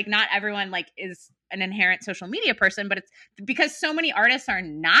get it, like not everyone like is an inherent social media person, but it's because so many artists are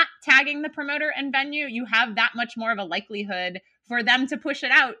not tagging the promoter and venue, you have that much more of a likelihood for them to push it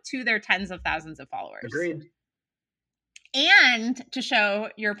out to their tens of thousands of followers. Agreed. And to show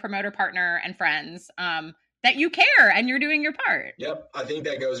your promoter partner and friends that you care and you're doing your part. Yep. I think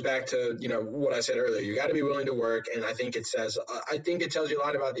that goes back to, what I said earlier. You got to be willing to work. And I think it tells you a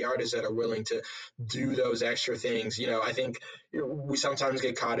lot about the artists that are willing to do those extra things. I think we sometimes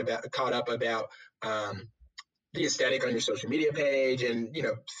get caught up about the aesthetic on your social media page and,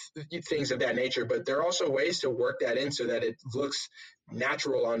 things of that nature. But there are also ways to work that in so that it looks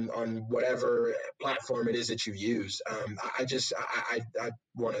natural on whatever platform it is that you use. I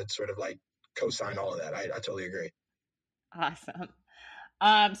want to sort of like co-sign all of that. I totally agree. Awesome.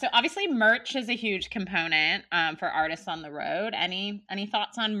 So obviously merch is a huge component for artists on the road. Any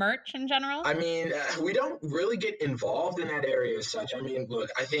thoughts on merch in general? I mean, we don't really get involved in that area as such. I mean, look,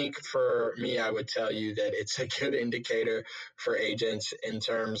 I think for me, I would tell you that it's a good indicator for agents in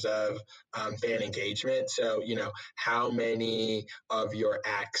terms of fan engagement. So, how many of your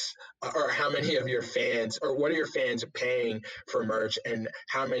acts or how many of your fans or what are your fans paying for merch and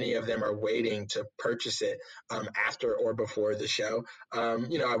how many of them are waiting to purchase it after or before the show?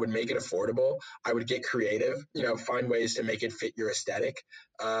 I would make it affordable. I would get creative, find ways to make it fit your aesthetic.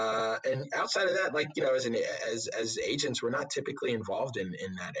 And outside of that, like, as agents, we're not typically involved in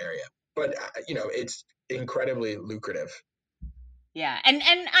that area, but it's incredibly lucrative. Yeah. And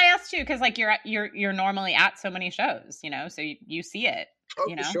I asked too, cause like you're normally at so many shows, so you see it. Oh,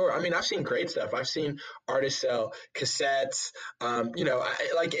 for sure. I mean, I've seen great stuff. I've seen artists sell cassettes. I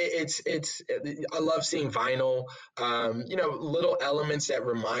love seeing vinyl. Little elements that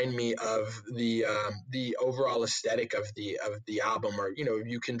remind me of the overall aesthetic of the album, or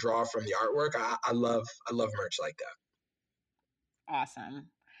you can draw from the artwork. I love merch like that. Awesome.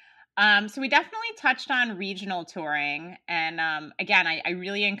 So we definitely touched on regional touring. And again, I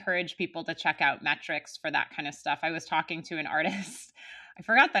really encourage people to check out metrics for that kind of stuff. I was talking to an artist. I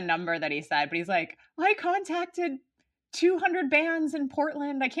forgot the number that he said, but he's like, I contacted 200 bands in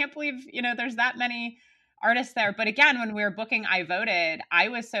Portland. I can't believe, there's that many artists there. But again, when we were booking I Voted, I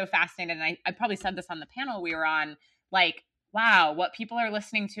was so fascinated. And I probably said this on the panel we were on, like, wow, what people are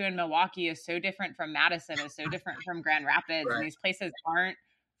listening to in Milwaukee is so different from Madison, is so different from Grand Rapids. Right. And these places aren't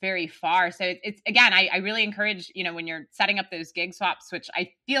very far. So it's again, I really encourage, when you're setting up those gig swaps, which I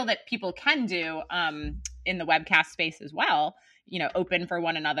feel that people can do in the webcast space as well, open for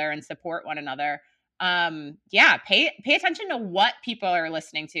one another and support one another. Pay attention to what people are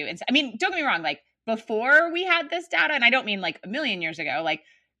listening to. And I mean, don't get me wrong, like before we had this data, and I don't mean like a million years ago, like,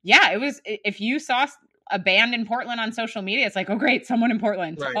 yeah, it was, if you saw a band in Portland on social media, it's like, oh great, someone in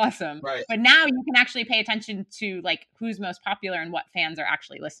Portland. Right. Awesome. Right. But now you can actually pay attention to like who's most popular and what fans are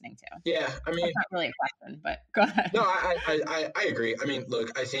actually listening to. Yeah. I mean, that's not really a question, but go ahead. No, I agree. I mean,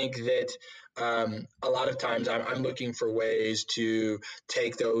 look, I think that a lot of times I'm looking for ways to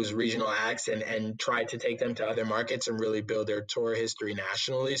take those regional acts and try to take them to other markets and really build their tour history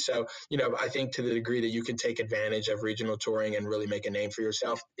nationally. So, I think to the degree that you can take advantage of regional touring and really make a name for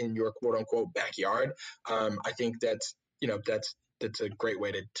yourself in your quote unquote backyard, I think that's a great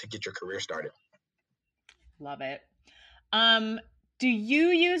way to get your career started. Love it. Do you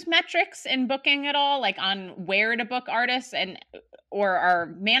use metrics in booking at all, like on where to book artists, or are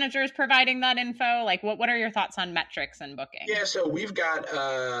managers providing that info? Like what are your thoughts on metrics and booking? Yeah, so we've got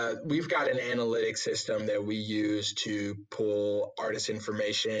an analytics system that we use to pull artist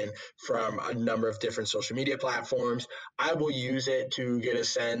information from a number of different social media platforms. I will use it to get a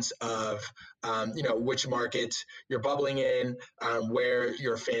sense of which markets you're bubbling in, where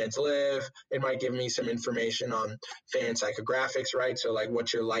your fans live. It might give me some information on fan psychographics, right? So like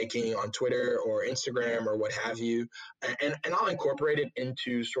what you're liking on Twitter or Instagram or what have you. And I'll incorporate it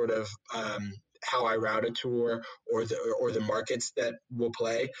into sort of how I route a tour or the markets that will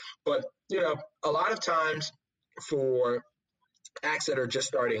play. But, a lot of times for acts that are just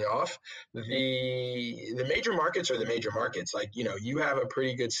starting off, the major markets are the major markets. Like, you have a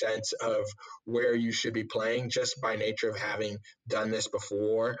pretty good sense of where you should be playing just by nature of having done this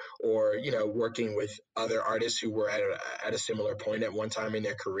before, or, working with other artists who were at a similar point at one time in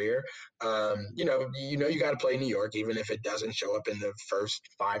their career. You got to play New York, even if it doesn't show up in the first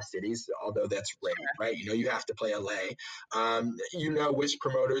 5 cities, although that's rare, right? You have to play LA. Which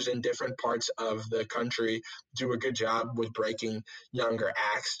promoters in different parts of the country do a good job with breaking younger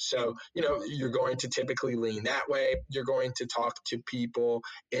acts. So, you're going to typically lean that way. You're going to talk to people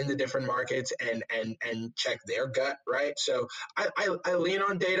in the different markets and check their gut, right? So I lean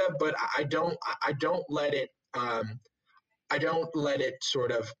on data, but I don't let it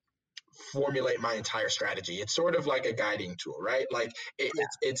sort of formulate my entire strategy. It's sort of like a guiding tool, right? Like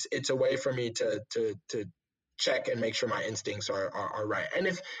it's a way for me to check and make sure my instincts are right. And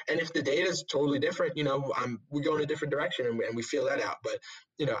if the data is totally different, we go in a different direction and we feel that out. But,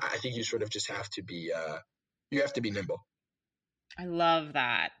 I think you sort of just have to be, nimble. I love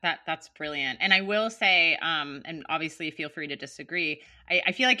that. That's brilliant. And I will say, and obviously feel free to disagree.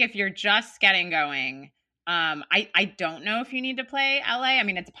 I feel like if you're just getting going, I don't know if you need to play LA. I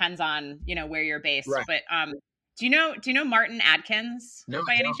mean, it depends on, where you're based, right. But, do you know Martin Adkins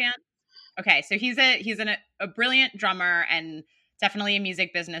by any chance? Okay, so he's a brilliant drummer and definitely a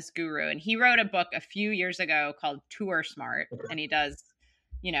music business guru. And he wrote a book a few years ago called Tour Smart, and he does,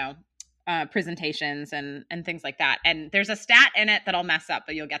 presentations and things like that. And there's a stat in it that I'll mess up,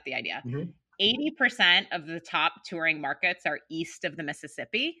 but you'll get the idea. Mm-hmm. 80% of the top touring markets are east of the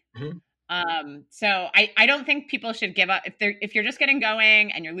Mississippi. Mm-hmm. So I don't think people should give up if you're just getting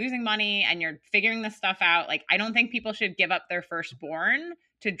going and you're losing money and you're figuring this stuff out. Like, I don't think people should give up their firstborn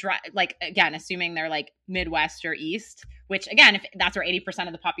to drive, like, again, assuming they're like Midwest or East, which again, if that's where 80%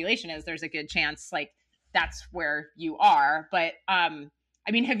 of the population is, there's a good chance like that's where you are. But, I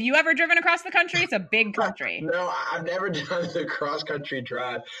mean, have you ever driven across the country? It's a big country. No, I've never done the cross-country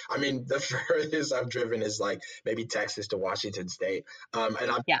drive. I mean, the furthest I've driven is like maybe Texas to Washington State. And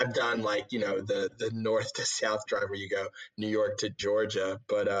I've done like, the north to south drive where you go New York to Georgia.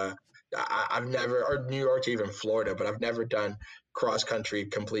 But I've never, or New York to even Florida, but I've never done cross-country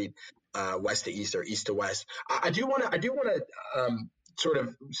complete west to east or east to west. I do want to sort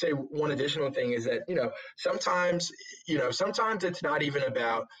of say one additional thing is that, sometimes it's not even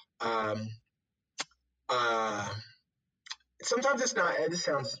about, sometimes it's not, this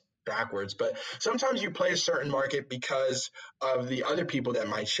sounds backwards, but sometimes you play a certain market because of the other people that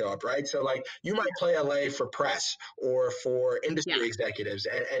might show up, right? So like you might play LA for press or for Yeah. industry executives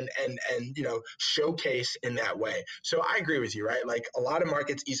and showcase in that way. So I agree with you, right? Like a lot of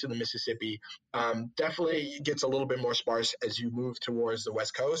markets east of the Mississippi definitely gets a little bit more sparse as you move towards the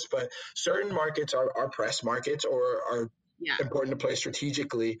West Coast, but certain markets are press markets or are Yeah. important to play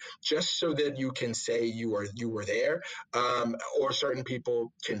strategically just so that you can say you were there, or certain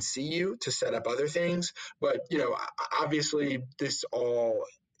people can see you to set up other things. But obviously, this all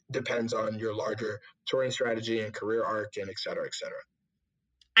depends on your larger touring strategy and career arc and et cetera, et cetera.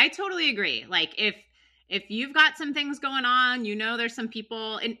 I totally agree. Like if you've got some things going on, there's some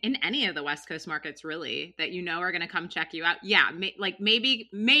people in any of the West Coast markets really that are going to come check you out. Yeah,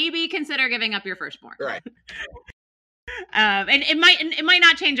 maybe consider giving up your firstborn. Right. And it might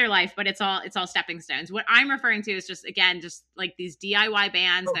not change your life, but it's all stepping stones. What I'm referring to is just like these DIY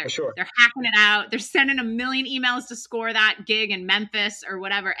bands. For sure. They're hacking it out. They're sending a million emails to score that gig in Memphis or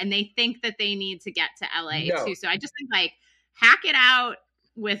whatever, and they think that they need to get to LA too. So I just think like hack it out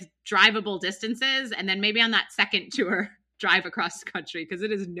with drivable distances, and then maybe on that second tour drive across the country, because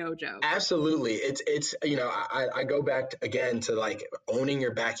it is no joke. Absolutely. It's I go back again to like owning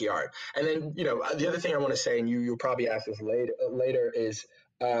your backyard. And then, the other thing I want to say, and you'll probably ask this later is,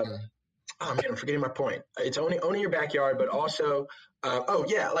 oh man, I'm forgetting my point. It's owning your backyard, but also,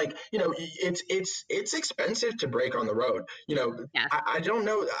 like, it's expensive to break on the road. Yes. I don't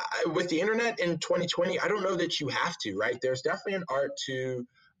know with the internet in 2020, I don't know that you have to, right? There's definitely an art to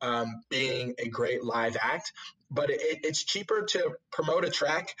being a great live act, but it's cheaper to promote a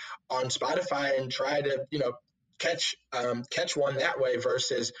track on Spotify and try to, catch one that way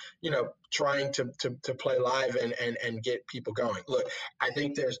versus trying to play live and get people going. Look, I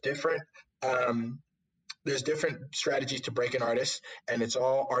think there's different strategies to break an artist, and it's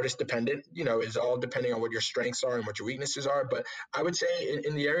all artist dependent. It's all depending on what your strengths are and what your weaknesses are. But I would say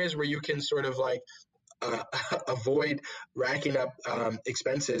in the areas where you can sort of like avoid racking up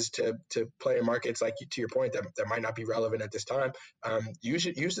expenses to play in markets like, to your point, that might not be relevant at this time. Use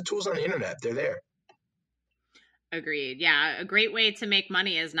the tools on the internet. They're there. Agreed. Yeah. A great way to make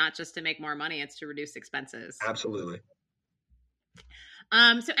money is not just to make more money, it's to reduce expenses. Absolutely.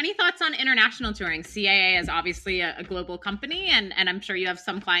 So any thoughts on international touring? CAA is obviously a global company, and I'm sure you have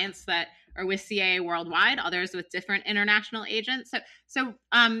some clients that are with CAA worldwide, others with different international agents. So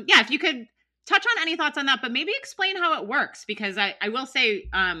if you could touch on any thoughts on that, but maybe explain how it works, because I will say,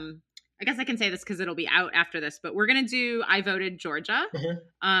 I guess I can say this because it'll be out after this, but we're going to do I Voted Georgia.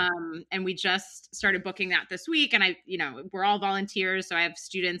 Mm-hmm. And we just started booking that this week. And we're all volunteers. So I have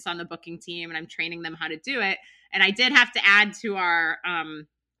students on the booking team and I'm training them how to do it. And I did have to add to our,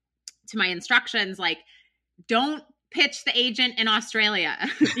 to my instructions, like, don't pitch the agent in Australia,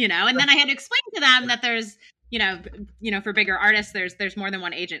 and then I had to explain to them that there's, for bigger artists, there's more than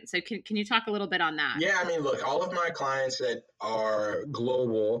one agent. So can you talk a little bit on that? Yeah, I mean, look, all of my clients that are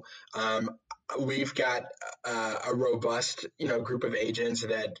global, we've got a robust, group of agents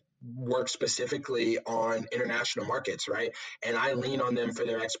that work specifically on international markets, right? And I lean on them for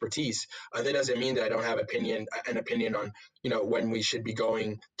their expertise. That doesn't mean that I don't have an opinion on, when we should be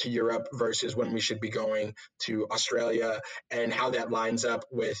going to Europe versus when we should be going to Australia and how that lines up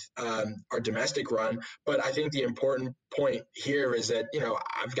with our domestic run. But I think the important point here is that,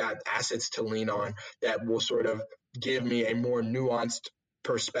 I've got assets to lean on that will sort of give me a more nuanced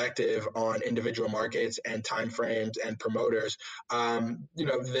perspective on individual markets and timeframes and promoters, then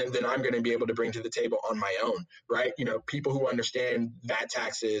I'm going to be able to bring to the table on my own, right? People who understand VAT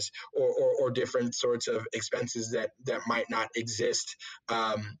taxes or different sorts of expenses that might not exist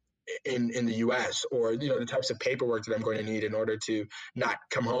in the US, or the types of paperwork that I'm going to need in order to not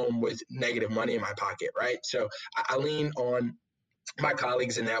come home with negative money in my pocket, right? So I lean on my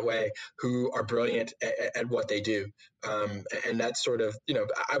colleagues in that way who are brilliant at what they do. And that's sort of,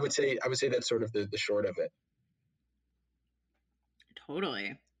 I would say that's sort of the short of it.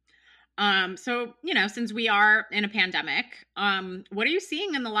 Totally. So, since we are in a pandemic, what are you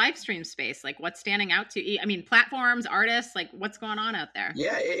seeing in the live stream space? Like, what's standing out to you? I mean, platforms, artists, like, what's going on out there?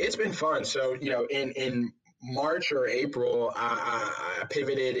 Yeah, it's been fun. So, in March or April, I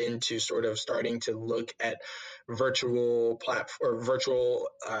pivoted into sort of starting to look at virtual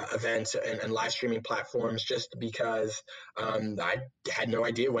events and live streaming platforms, just because I had no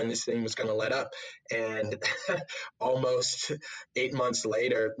idea when this thing was going to let up. And almost 8 months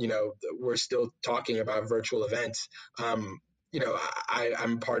later, we're still talking about virtual events.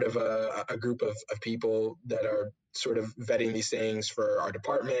 I'm part of a group of people that are sort of vetting these things for our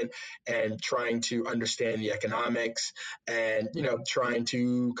department and trying to understand the economics and, trying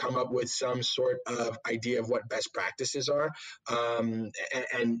to come up with some sort of idea of what best practices are,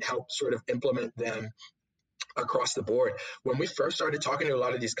 and help sort of implement them across the board. When we first started talking to a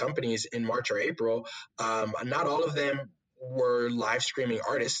lot of these companies in March or April, not all of them were live streaming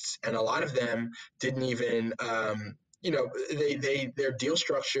artists, and a lot of them didn't even. Their deal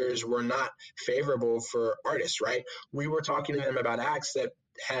structures were not favorable for artists, right? We were talking to them about acts that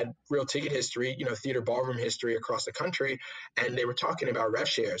had real ticket history, theater ballroom history across the country, and they were talking about rev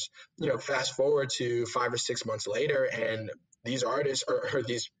shares. Fast forward to 5 or 6 months later, and these artists or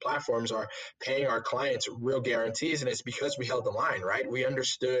these platforms are paying our clients real guarantees, and it's because we held the line, right? We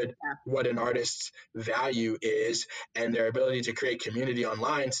understood what an artist's value is, and their ability to create community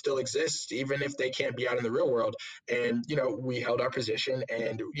online still exists even if they can't be out in the real world. And we held our position,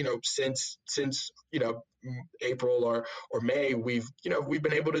 and since April or May, we've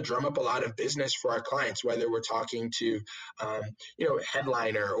been able to drum up a lot of business for our clients, whether we're talking to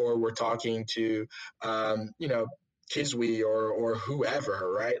headliner, or we're talking to Kiswe or whoever,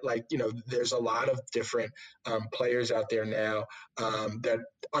 right? Like, there's a lot of different players out there now that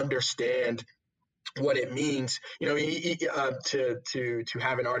understand what it means, to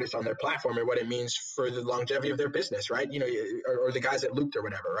have an artist on their platform, and what it means for the longevity of their business, right? Or the guys at Looped or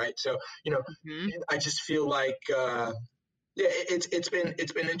whatever, right? So, Mm-hmm. I just feel like, it's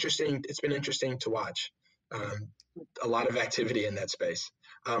been interesting. It's been interesting to watch. A lot of activity in that space.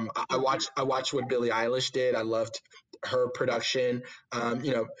 I watched what Billie Eilish did. I loved her production.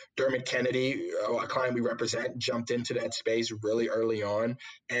 Dermot Kennedy, a client we represent, jumped into that space really early on,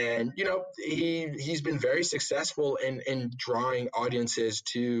 and he's been very successful in drawing audiences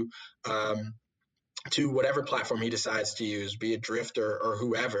to whatever platform he decides to use, be it Drift or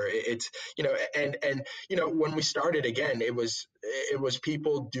whoever. It's and when we started, again, it was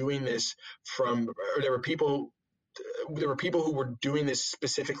people doing this from, or there were people who were doing this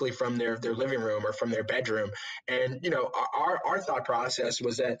specifically from their living room or from their bedroom. And our thought process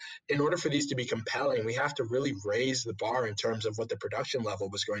was that in order for these to be compelling, we have to really raise the bar in terms of what the production level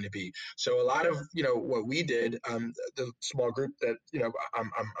was going to be. So a lot of what we did, the small group that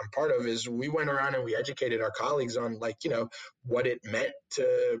I'm part of, is we went around and we educated our colleagues on, like, what it meant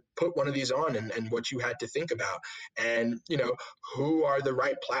to put one of these on, and what you had to think about, and who are the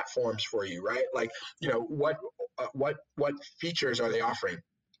right platforms for you, right? Like, what features are they offering?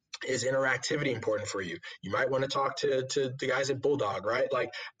 Is interactivity important for you? You might want to talk to the guys at Bulldog, right? Like,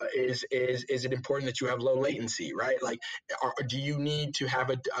 is it important that you have low latency, right? Like, do you need to have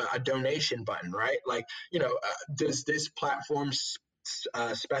a donation button, right? Like, does this platform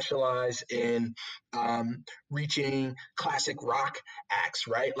specialize in reaching classic rock acts,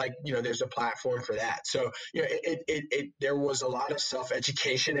 right? Like, there's a platform for that. So, there was a lot of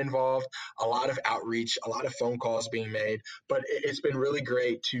self-education involved, a lot of outreach, a lot of phone calls being made, but it's been really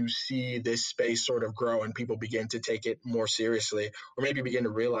great to see this space sort of grow and people begin to take it more seriously, or maybe begin to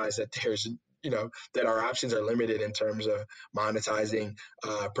realize that there's that our options are limited in terms of monetizing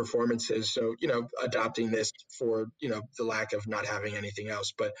performances. So, adopting this for, the lack of not having anything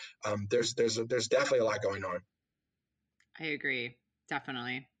else. But there's definitely a lot going on. I agree.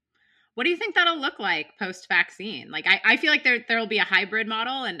 Definitely. What do you think that'll look like post vaccine? Like, I feel like there'll be a hybrid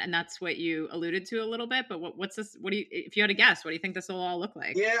model, and that's what you alluded to a little bit. But what's this? What do you, if you had to guess, what do you think this will all look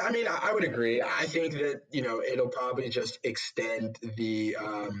like? Yeah, I mean, I would agree. I think that it'll probably just extend the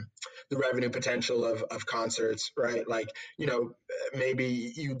revenue potential of concerts, right? Like,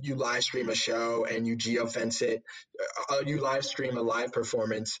 maybe you live stream a show and you geofence it. You live stream a live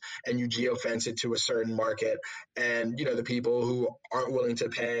performance and you geofence it to a certain market, and the people who aren't willing to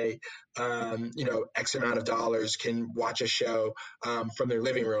pay X amount of dollars can watch a show from their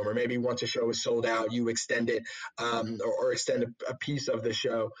living room, or maybe once a show is sold out, you extend it, or extend a piece of the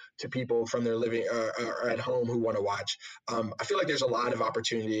show to people from their living or at home who want to watch. I feel like there's a lot of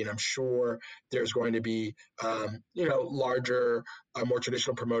opportunity, and I'm sure there's going to be larger, more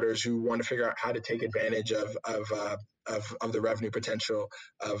traditional promoters who want to figure out how to take advantage of the revenue potential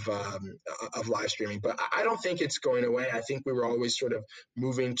of live streaming. But I don't think it's going away. I think we were always sort of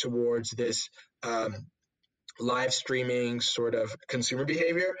moving towards this live streaming sort of consumer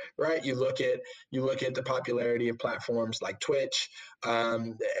behavior, right? You look at the popularity of platforms like Twitch,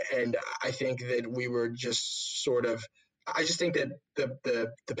 and I think that we were just sort of. I just think that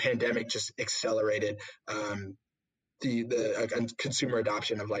the pandemic just accelerated the consumer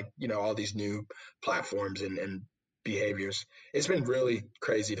adoption of, like, all these new platforms and behaviors. It's been really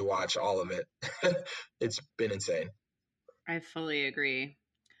crazy to watch all of it. It's been insane. I fully agree.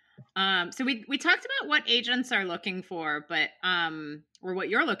 So we talked about what agents are looking for, but or what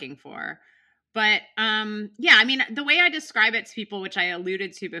you're looking for. But yeah, I mean, the way I describe it to people, which I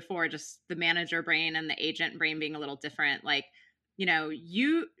alluded to before, just the manager brain and the agent brain being a little different, like,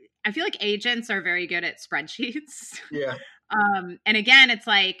 I feel like agents are very good at spreadsheets. Yeah. And again, it's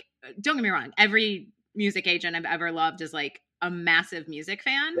like, don't get me wrong, every music agent I've ever loved is like a massive music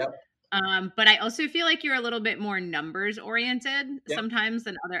fan. Yep. But I also feel like you're a little bit more numbers oriented Yep. sometimes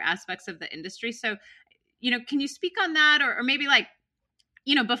than other aspects of the industry. So, can you speak on that, or maybe like,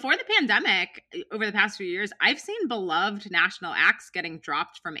 before the pandemic, over the past few years, I've seen beloved national acts getting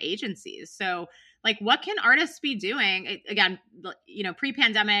dropped from agencies. So, like, what can artists be doing? Again,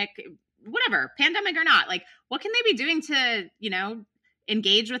 pre-pandemic, whatever, pandemic or not, like, what can they be doing to,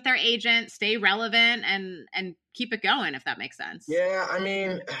 engage with their agent, stay relevant, and keep it going, if that makes sense? Yeah, I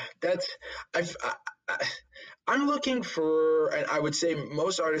mean, that's I've, I, I'm looking for, and I would say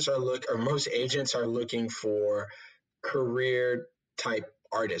most artists or most agents are looking for career type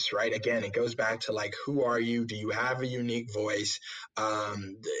artists, right? Again, it goes back to like, who are you? Do you have a unique voice,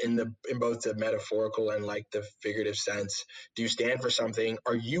 in both the metaphorical and like the figurative sense? Do you stand for something?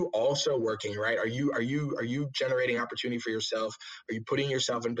 Are you also working, right? Are you generating opportunity for yourself? Are you putting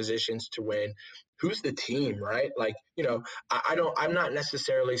yourself in positions to win? Who's the team, right? Like, I'm not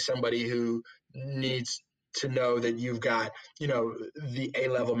necessarily somebody who needs to know that you've got, the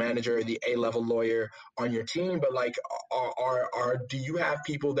A-level manager or the A-level lawyer on your team, but like, do you have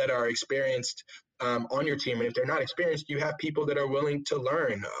people that are experienced on your team? And if they're not experienced, you have people that are willing to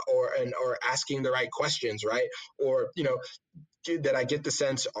learn, or asking the right questions, right? Or, that I get the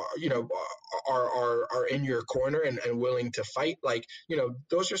sense are in your corner and willing to fight. Like,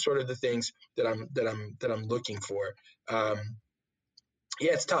 those are sort of the things that I'm looking for. Um,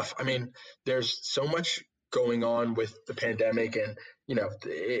 yeah, it's tough. I mean, there's so much going on with the pandemic, and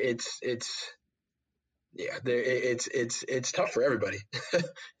it's yeah, it's tough for everybody.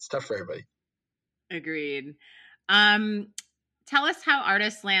 It's tough for everybody. Agreed. Um, Tell us how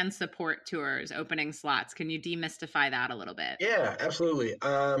artists land support tours, opening slots. Can you demystify that a little bit? Yeah, absolutely.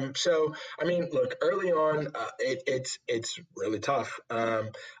 So I mean, look, early on, it's really tough.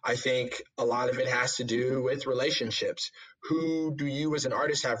 I think a lot of it has to do with relationships. Who do you, as an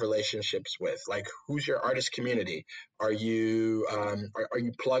artist, have relationships with? Like, who's your artist community? Are you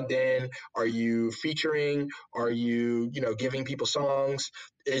plugged in? Are you featuring? Are you giving people songs?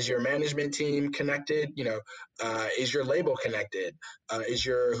 Is your management team connected? Is your label connected?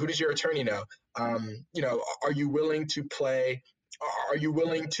 Who does your attorney know? Are you willing to play? Are you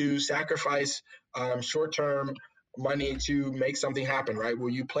willing to sacrifice short-term money to make something happen? Right? Will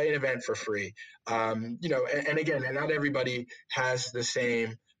you play an event for free? And again, and not everybody has the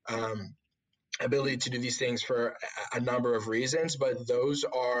same ability to do these things for a number of reasons, but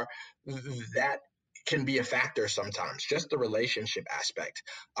that can be a factor sometimes, just the relationship aspect.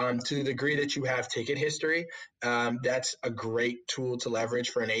 To the degree that you have ticket history, that's a great tool to leverage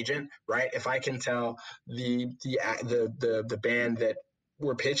for an agent, right? If I can tell the band that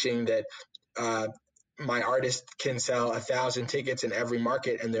we're pitching that uh, my artist can sell 1,000 tickets in every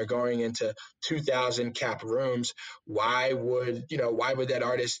market and they're going into 2,000 cap rooms, why would that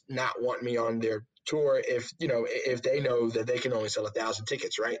artist not want me on their tour if they know that they can only sell 1,000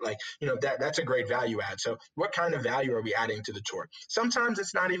 tickets, right? Like, that's a great value add. So what kind of value are we adding to the tour? Sometimes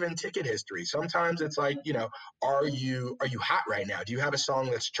it's not even ticket history. Sometimes it's like, are you hot right now? Do you have a song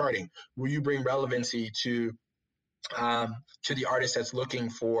that's charting? Will you bring relevancy to the artist that's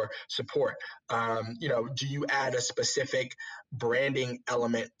looking for support? Do you add a specific branding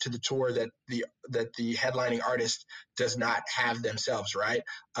element to the tour that the headlining artist does not have themselves, right?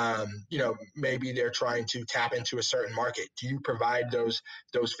 Maybe they're trying to tap into a certain market. Do you provide those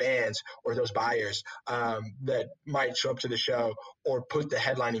fans or those buyers that might show up to the show or put the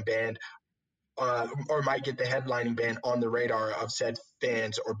headlining band or might get the headlining band on the radar of said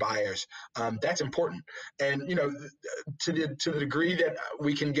fans or buyers? That's important. And to the degree that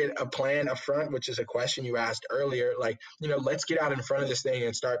we can get a plan up front, which is a question you asked earlier, like, let's get out in front of this thing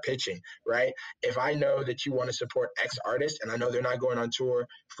and start pitching, right? If I know that you want to support X artist and I know they're not going on tour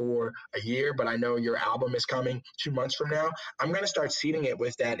for a year, but I know your album is coming 2 months from now, I'm going to start seeding it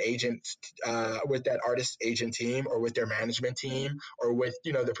with that agent, with that artist agent team, or with their management team, or with,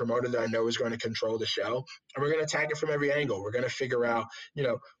 the promoter that I know is going to control the show. And we're going to attack it from every angle. We're going to figure out,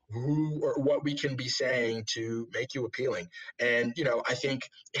 who or what we can be saying to make you appealing. And, I think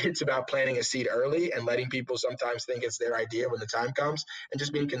it's about planting a seed early and letting people sometimes think it's their idea when the time comes, and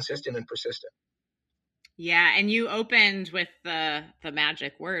just being consistent and persistent. Yeah, and you opened with the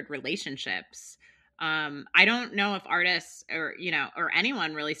magic word relationships. I don't know if artists or, or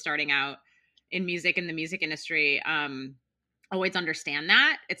anyone really starting out in music in the music industry, always understand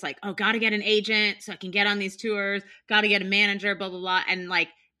that. It's like, oh, got to get an agent so I can get on these tours, got to get a manager, blah, blah, blah. And like,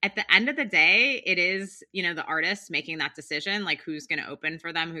 at the end of the day, it is, the artist making that decision, like who's going to open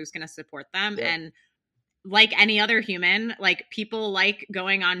for them, who's going to support them. Yeah. And like any other human, like people like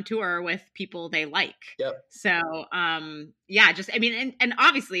going on tour with people they like. Yep. So, and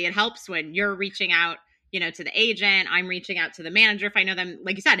obviously it helps when you're reaching out, to the agent, I'm reaching out to the manager. If I know them,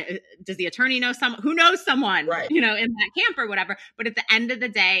 like you said, does the attorney know who knows someone, right, in that camp or whatever. But at the end of the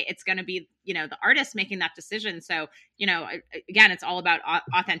day, it's going to be, the artist making that decision. So, again, it's all about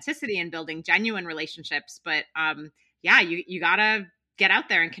authenticity and building genuine relationships. But you gotta get out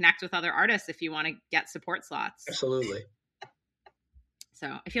there and connect with other artists if you want to get support slots. Absolutely. So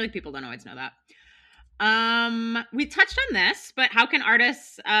I feel like people don't always know that. We touched on this, but how can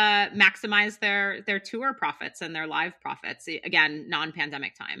artists maximize their tour profits and their live profits? Again,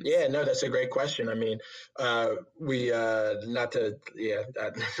 non-pandemic times. Yeah, no, that's a great question. I mean, we not to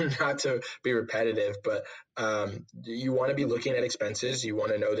be repetitive, but you want to be looking at expenses. You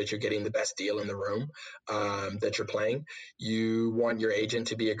want to know that you're getting the best deal in the room that you're playing. You want your agent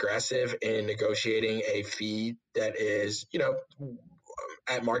to be aggressive in negotiating a fee that is,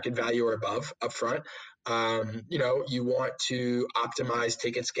 at market value or above upfront. You want to optimize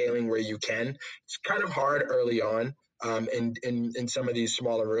ticket scaling where you can. It's kind of hard early on in some of these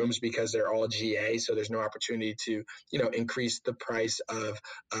smaller rooms because they're all GA, so there's no opportunity to increase the price of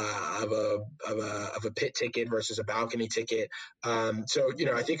a pit ticket versus a balcony ticket. So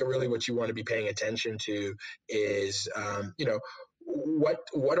I think really what you want to be paying attention to is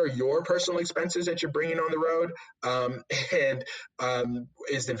what are your personal expenses that you're bringing on the road, and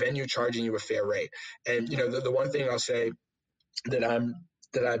is the venue charging you a fair rate? And the one thing I'll say that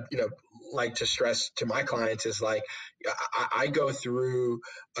I like to stress to my clients is like I go through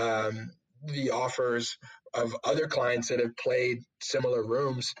the offers of other clients that have played similar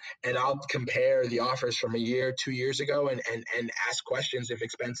rooms, and I'll compare the offers from a year, 2 years ago, and ask questions if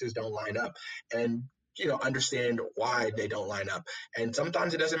expenses don't line up, and understand why they don't line up. And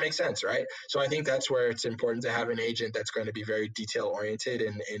sometimes it doesn't make sense, right? So I think that's where it's important to have an agent that's going to be very detail oriented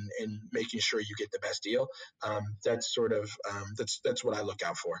and making sure you get the best deal. That's sort of that's what I look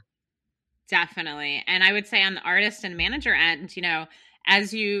out for. Definitely. And I would say on the artist and manager end,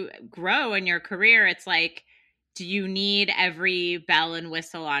 as you grow in your career, it's like, do you need every bell and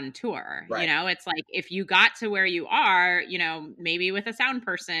whistle on tour? Right. It's like if you got to where you are, maybe with a sound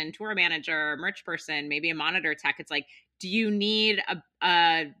person, tour manager, merch person, maybe a monitor tech, it's like, do you need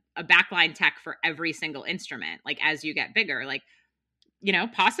a backline tech for every single instrument? Like as you get bigger, like,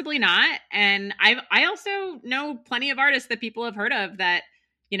 possibly not. And I also know plenty of artists that people have heard of that,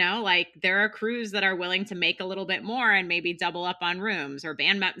 like there are crews that are willing to make a little bit more and maybe double up on rooms, or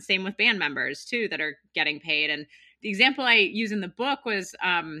same with band members too, that are getting paid. And the example I use in the book was,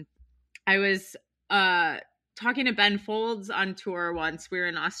 I was talking to Ben Folds on tour once. We were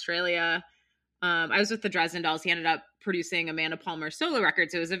in Australia. I was with the Dresden Dolls. He ended up producing Amanda Palmer's solo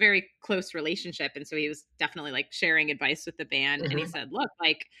record. So it was a very close relationship. And so he was definitely like sharing advice with the band. Mm-hmm. And he said, look,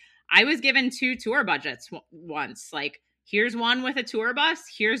 like I was given 2 tour budgets once, like, here's one with a tour bus.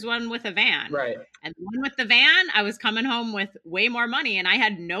 Here's one with a van. Right. And the one with the van, I was coming home with way more money and I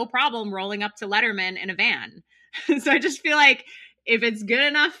had no problem rolling up to Letterman in a van. So I just feel like if it's good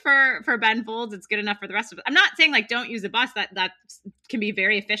enough for Ben Folds, it's good enough for the rest of us. I'm not saying like don't use a bus. That can be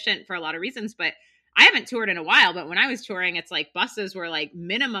very efficient for a lot of reasons, but I haven't toured in a while, but when I was touring, it's like buses were like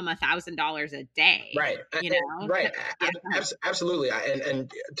minimum $1,000 a day. Right. Right. Yeah. Absolutely. And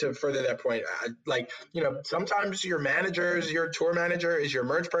to further that point, sometimes your managers, your tour manager is your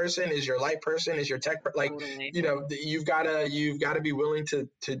merch person, is your light person, is your tech, totally. You've got to be willing to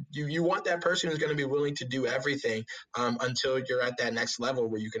you want that person who's going to be willing to do everything until you're at that next level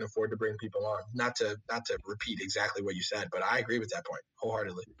where you can afford to bring people on. Not to repeat exactly what you said, but I agree with that point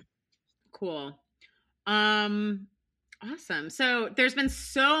wholeheartedly. Cool. Awesome. So there's been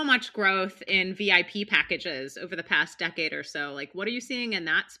so much growth in VIP packages over the past decade or so. Like, what are you seeing in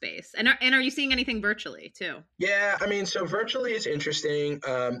that space? And are you seeing anything virtually too? Yeah, I mean, so virtually is interesting.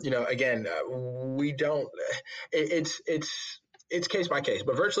 Again, we don't. It's case by case,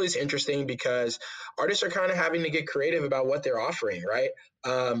 but virtually is interesting because artists are kind of having to get creative about what they're offering, right?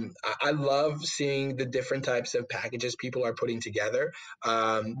 I love seeing the different types of packages people are putting together,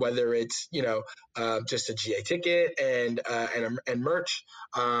 whether it's just a GA ticket and merch,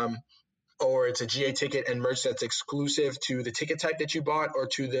 or it's a GA ticket and merch that's exclusive to the ticket type that you bought or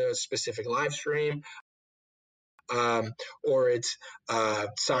to the specific live stream. or it's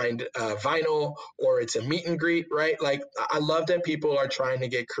signed vinyl, or it's a meet and greet, right? Like, I love that people are trying to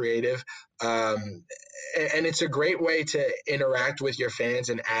get creative. Um, and it's a great way to interact with your fans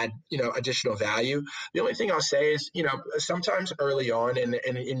and add, additional value. The only thing I'll say is, sometimes early on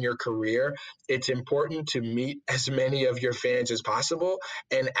in your career, it's important to meet as many of your fans as possible,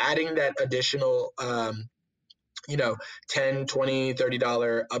 and adding that additional, 10, 20,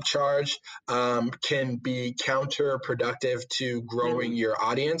 $30 upcharge can be counterproductive to growing your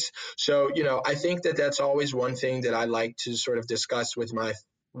audience. So, I think that that's always one thing that I like to sort of discuss with my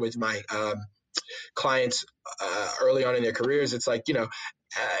clients early on in their careers. It's like,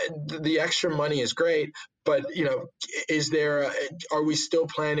 the extra money is great, but are we still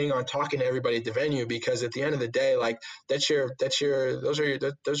planning on talking to everybody at the venue? Because at the end of the day, like, that's your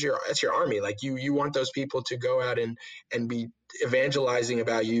army. Like, you want those people to go out and be evangelizing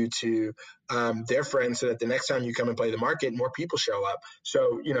about you to their friends, so that the next time you come and play the market, more people show up.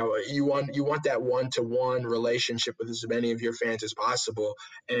 So, you want that one-to-one relationship with as many of your fans as possible.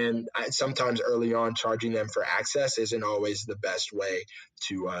 And sometimes early on, charging them for access isn't always the best way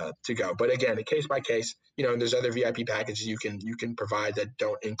to go. But again, case by case, there's other VIP packages you can provide that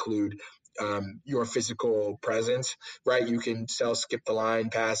don't include your physical presence, right? You can sell skip the line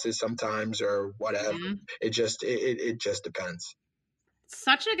passes sometimes, or whatever. Mm-hmm. It just depends.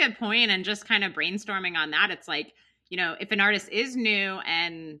 Such a good point. And just kind of brainstorming on that, it's like, if an artist is new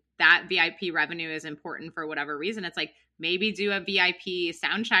and that VIP revenue is important for whatever reason, it's like, maybe do a VIP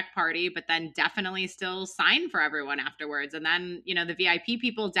sound check party, but then definitely still sign for everyone afterwards. And then, the VIP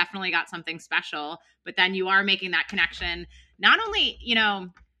people definitely got something special, but then you are making that connection, not only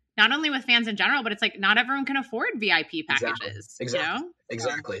with fans in general, but it's like, not everyone can afford VIP packages.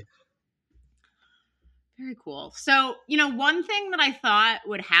 Exactly. Very cool. So, one thing that I thought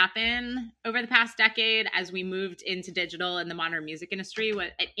would happen over the past decade as we moved into digital in the modern music industry,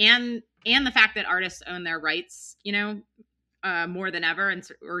 and the fact that artists own their rights, more than ever,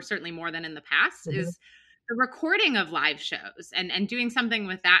 or certainly more than in the past, is the recording of live shows and doing something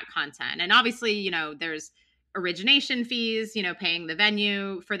with that content. And obviously, there's origination fees, paying the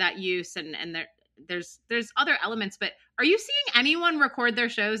venue for that use, and there's other elements. But are you seeing anyone record their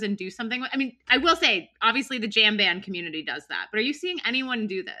shows and do something? I mean, I will say, obviously the jam band community does that, but are you seeing anyone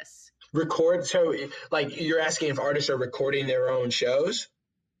do this? Record? So, like, you're asking if artists are recording their own shows?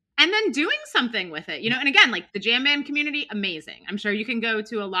 And then doing something with it, and again, like, the jam band community, amazing. I'm sure you can go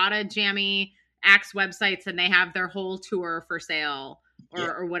to a lot of jammy acts websites and they have their whole tour for sale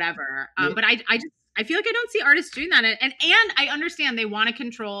or whatever. But I feel like I don't see artists doing that. And I understand they want to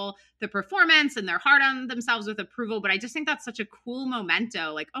control the performance and they're hard on themselves with approval, but I just think that's such a cool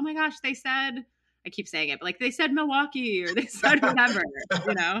memento. Like, oh my gosh, they said, I keep saying it, but like, they said Milwaukee, or they said whatever,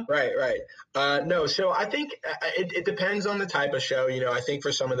 Right. No, so I think it depends on the type of show. I think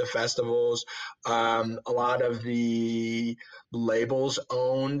for some of the festivals, a lot of the labels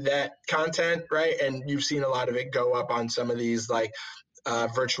own that content, right? And you've seen a lot of it go up on some of these, like,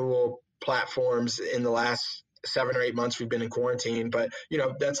 virtual platforms in the last 7 or 8 months we've been in quarantine. But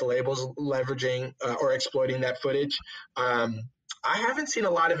that's the labels leveraging or exploiting that footage. I haven't seen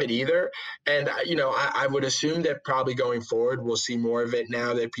a lot of it either, and I would assume that probably going forward we'll see more of it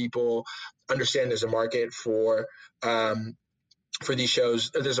now that people understand there's a market for these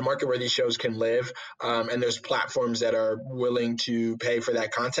shows. There's a market where these shows can live, and there's platforms that are willing to pay for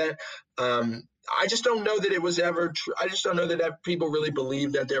that content. I just don't know that it was ever I just don't know that people really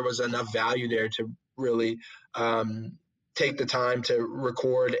believed that there was enough value there to really take the time to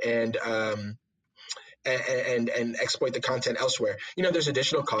record and exploit the content elsewhere. There's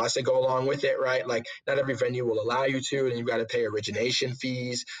additional costs that go along with it, right? Like, not every venue will allow you to, and you've got to pay origination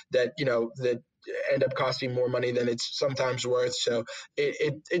fees that end up costing more money than it's sometimes worth. So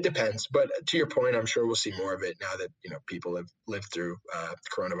it depends. But to your point, I'm sure we'll see more of it now that people have lived through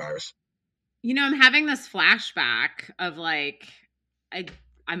coronavirus. I'm having this flashback of, like,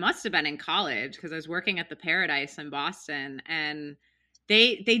 I must have been in college because I was working at the Paradise in Boston, and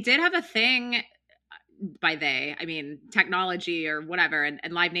they did have a thing. By I mean technology or whatever, and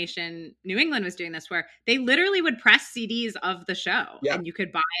Live Nation New England was doing this, where they literally would press CDs of the show and you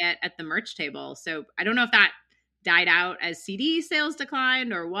could buy it at the merch table. So I don't know if that died out as CD sales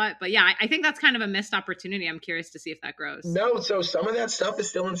declined or what, but yeah, I think that's kind of a missed opportunity. I'm curious to see if that grows. No, so some of that stuff is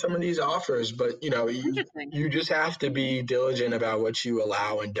still in some of these offers, but you just have to be diligent about what you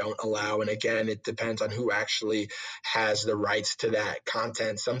allow and don't allow. And again, it depends on who actually has the rights to that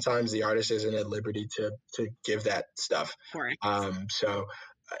content. Sometimes the artist isn't at liberty to give that stuff. Correct. So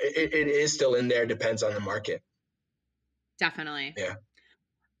it is still in there, depends on the market. Definitely. Yeah.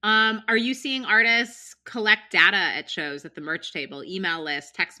 Are you seeing artists collect data at shows, at the merch table, email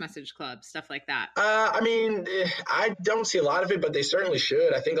list, text message club, stuff like that? I don't see a lot of it, but they certainly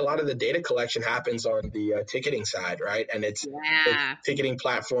should. I think a lot of the data collection happens on the ticketing side, right? And it's Yeah. ticketing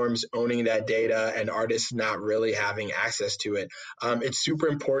platforms owning that data and artists not really having access to it. It's super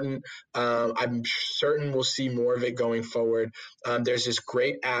important. I'm certain we'll see more of it going forward. There's this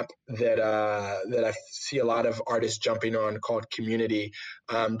great app that I see a lot of artists jumping on called Community,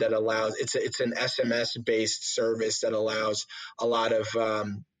 that allows it's an SMS based service that allows a lot of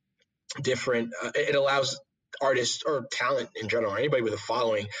different it allows artists or talent in general, anybody with a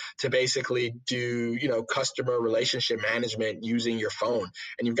following, to basically do customer relationship management using your phone.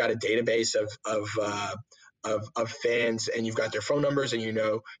 And you've got a database of fans, and you've got their phone numbers, and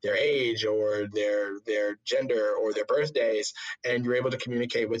their age or their gender or their birthdays, and you're able to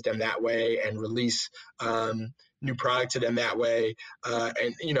communicate with them that way and release new product to them that way.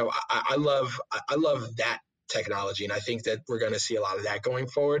 And I love that technology, and I think that we're going to see a lot of that going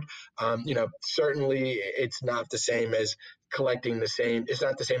forward. Certainly it's not the same as it's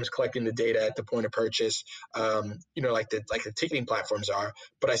not the same as collecting the data at the point of purchase, like the ticketing platforms are,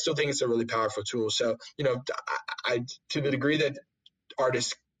 but I still think it's a really powerful tool. So, I to the degree that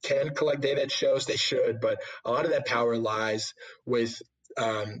artists can collect data at shows, they should, but a lot of that power lies with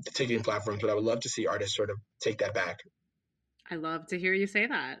the ticketing platforms, but I would love to see artists sort of take that back. I love to hear you say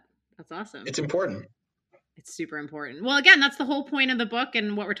that. That's awesome. It's important. It's super important. Well, again, that's the whole point of the book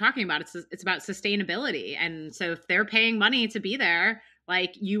and what we're talking about. It's about sustainability. And so if they're paying money to be there,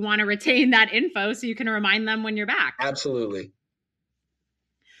 like, you want to retain that info so you can remind them when you're back. Absolutely.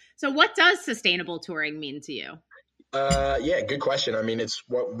 So what does sustainable touring mean to you? Yeah, good question. I mean, it's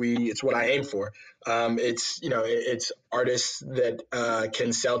what I aim for. It's artists that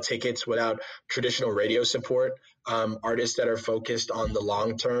can sell tickets without traditional radio support. Artists that are focused on the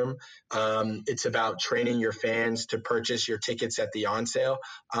long term. It's about training your fans to purchase your tickets at the on sale.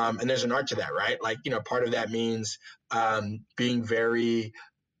 And there's an art to that, right? Like, part of that means being very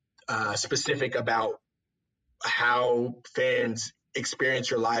specific about how fans experience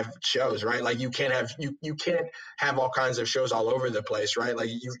your live shows, right? Like, you can't have all kinds of shows all over the place, right? Like,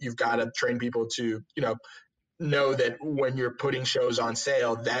 you've got to train people to know that when you're putting shows on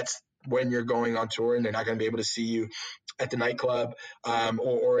sale, that's when you're going on tour, and they're not going to be able to see you at the nightclub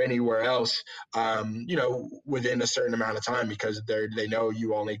or anywhere else within a certain amount of time, because they know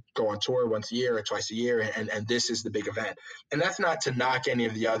you only go on tour once a year or twice a year, and this is the big event. And that's not to knock any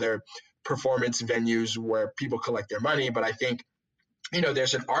of the other performance venues where people collect their money, but I think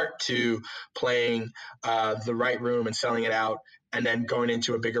there's an art to playing the right room and selling it out, and then going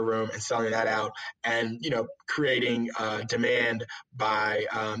into a bigger room and selling that out, and creating demand by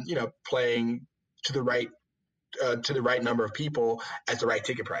playing to the right number of people at the right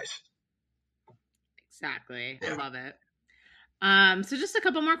ticket price. Exactly. Yeah. I love it. So just a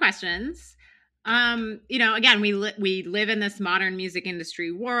couple more questions. Again, we live in this modern music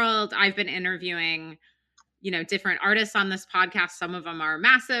industry world. I've been interviewing different artists on this podcast. Some of them are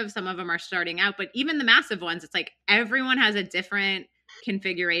massive, some of them are starting out, but even the massive ones, it's like everyone has a different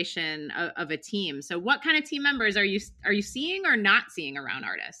configuration of a team. So what kind of team members are you seeing or not seeing around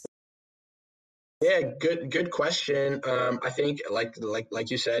artists? Yeah, good question. I think like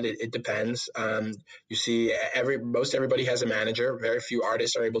you said, it depends. You see, most everybody has a manager. Very few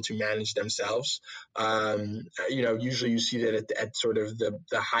artists are able to manage themselves. Usually you see that at sort of the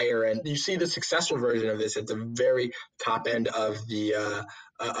higher end. You see the successful version of this at the very top end of the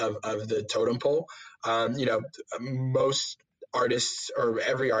of the totem pole. Most artists, or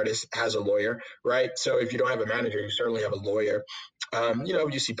every artist, has a lawyer, right? So if you don't have a manager, you certainly have a lawyer.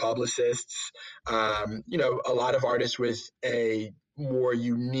 You see publicists, a lot of artists with a more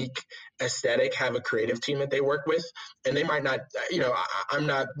unique aesthetic have a creative team that they work with, and they might not, I'm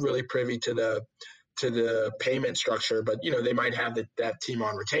not really privy to the payment structure, but, they might have that team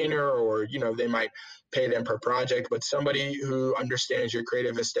on retainer, or, they might pay them per project, but somebody who understands your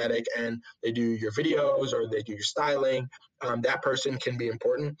creative aesthetic and they do your videos or they do your styling, that person can be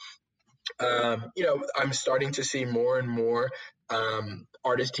important. I'm starting to see more and more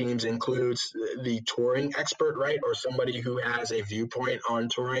artist teams includes the touring expert, right? Or somebody who has a viewpoint on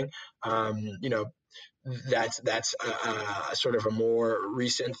touring. that's a sort of a more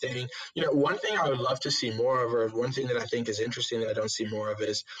recent thing. One thing I would love to see more of, or one thing that I think is interesting that I don't see more of,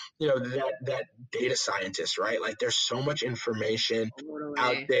 is that data scientist, right? Like, there's so much information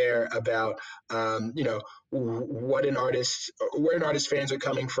out there about where an artist fans are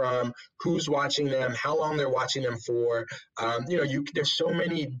coming from, who's watching them, how long they're watching them for. There's so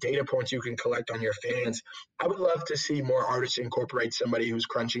many data points you can collect on your fans. I would love to see more artists incorporate somebody who's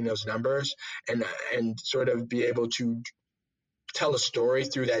crunching those numbers and sort of be able to tell a story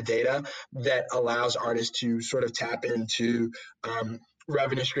through that data that allows artists to sort of tap into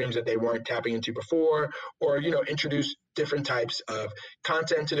revenue streams that they weren't tapping into before, or introduce different types of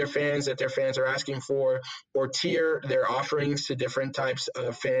content to their fans that their fans are asking for, or tier their offerings to different types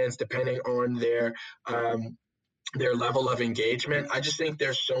of fans depending on their level of engagement. I just think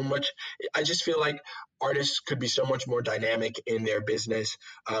there's so much. I just feel like artists could be so much more dynamic in their business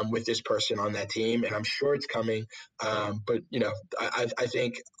with this person on that team, and I'm sure it's coming. But I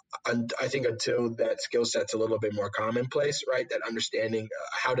think until that skill set's a little bit more commonplace, right? That understanding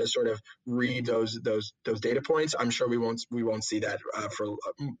how to sort of read those data points, I'm sure we won't see that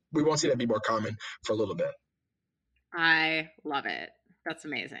we won't see that be more common for a little bit. I love it. That's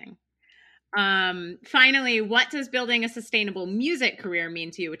amazing. Finally, what does building a sustainable music career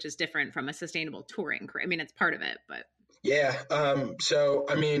mean to you, which is different from a sustainable touring career? I mean, it's part of it, but. Yeah. So,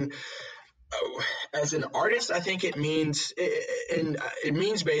 I mean, as an artist, I think it means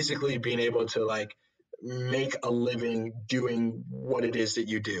basically being able to like make a living doing what it is that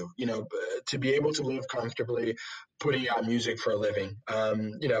you do, to be able to live comfortably putting out music for a living,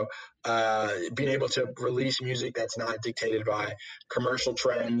 being able to release music that's not dictated by commercial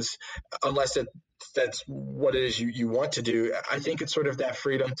trends, unless that's what it is you want to do. I think it's sort of that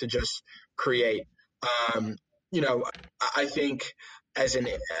freedom to just create. I think as an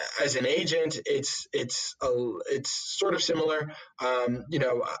agent, it's sort of similar.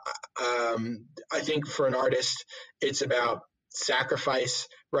 I think for an artist, it's about sacrifice,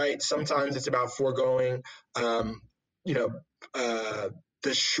 right? Sometimes it's about foregoing,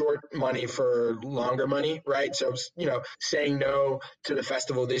 the short money for longer money, right? So, saying no to the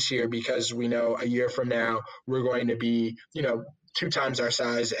festival this year because we know a year from now we're going to be, 2 times our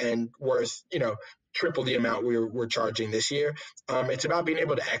size and worth, triple the amount we're charging this year. It's about being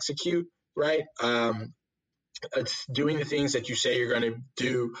able to execute, right? It's doing the things that you say you're going to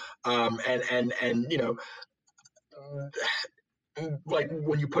do, like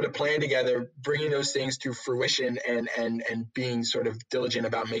when you put a plan together, bringing those things to fruition and being sort of diligent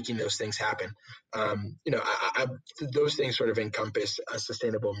about making those things happen. Those things sort of encompass a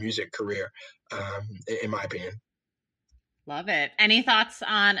sustainable music career, in my opinion. Love it. Any thoughts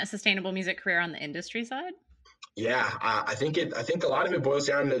on a sustainable music career on the industry side? Yeah, I think a lot of it boils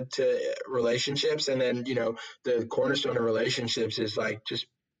down to relationships, and then the cornerstone of relationships is like just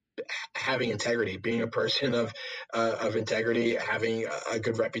having integrity, being a person of integrity, having a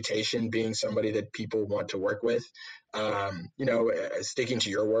good reputation, being somebody that people want to work with, sticking to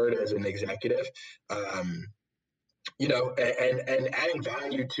your word as an executive, and adding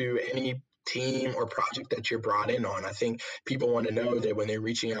value to any team or project that you're brought in on. I think people want to know that when they're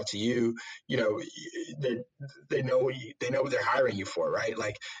reaching out to you, that they know what they're hiring you for, right?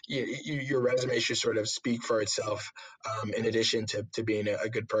 Like your resume should sort of speak for itself, in addition to being a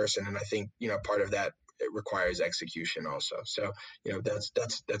good person. And I think, part of that, it requires execution also. So,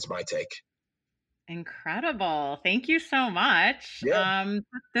 that's my take. Incredible. Thank you so much. Yeah.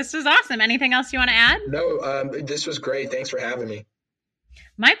 This was awesome. Anything else you want to add? No, this was great. Thanks for having me.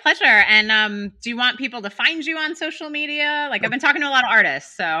 My pleasure. And do you want people to find you on social media? Like, I've been talking to a lot of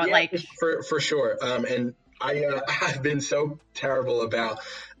artists, so yeah, for sure. And I've been so terrible about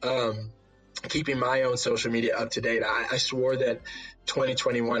keeping my own social media up to date. I swore that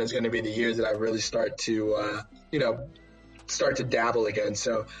 2021 is going to be the year that I really start to dabble again.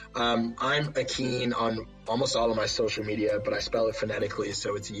 So I'm Akeen on almost all of my social media, but I spell it phonetically,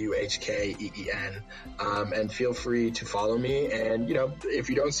 so it's UHKEEN. And feel free to follow me. And if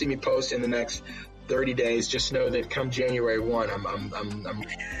you don't see me post in the next 30 days, just know that come January 1, I'm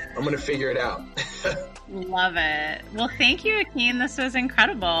going to figure it out. Love it. Well, thank you, Akeen. This was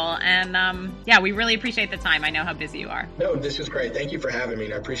incredible. And we really appreciate the time. I know how busy you are. No, this was great. Thank you for having me.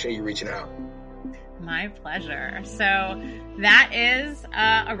 And I appreciate you reaching out. My pleasure. So that is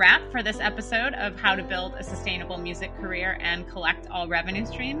a wrap for this episode of How to Build a Sustainable Music Career and Collect All Revenue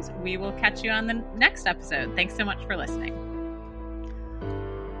Streams. We will catch you on the next episode. Thanks so much for listening.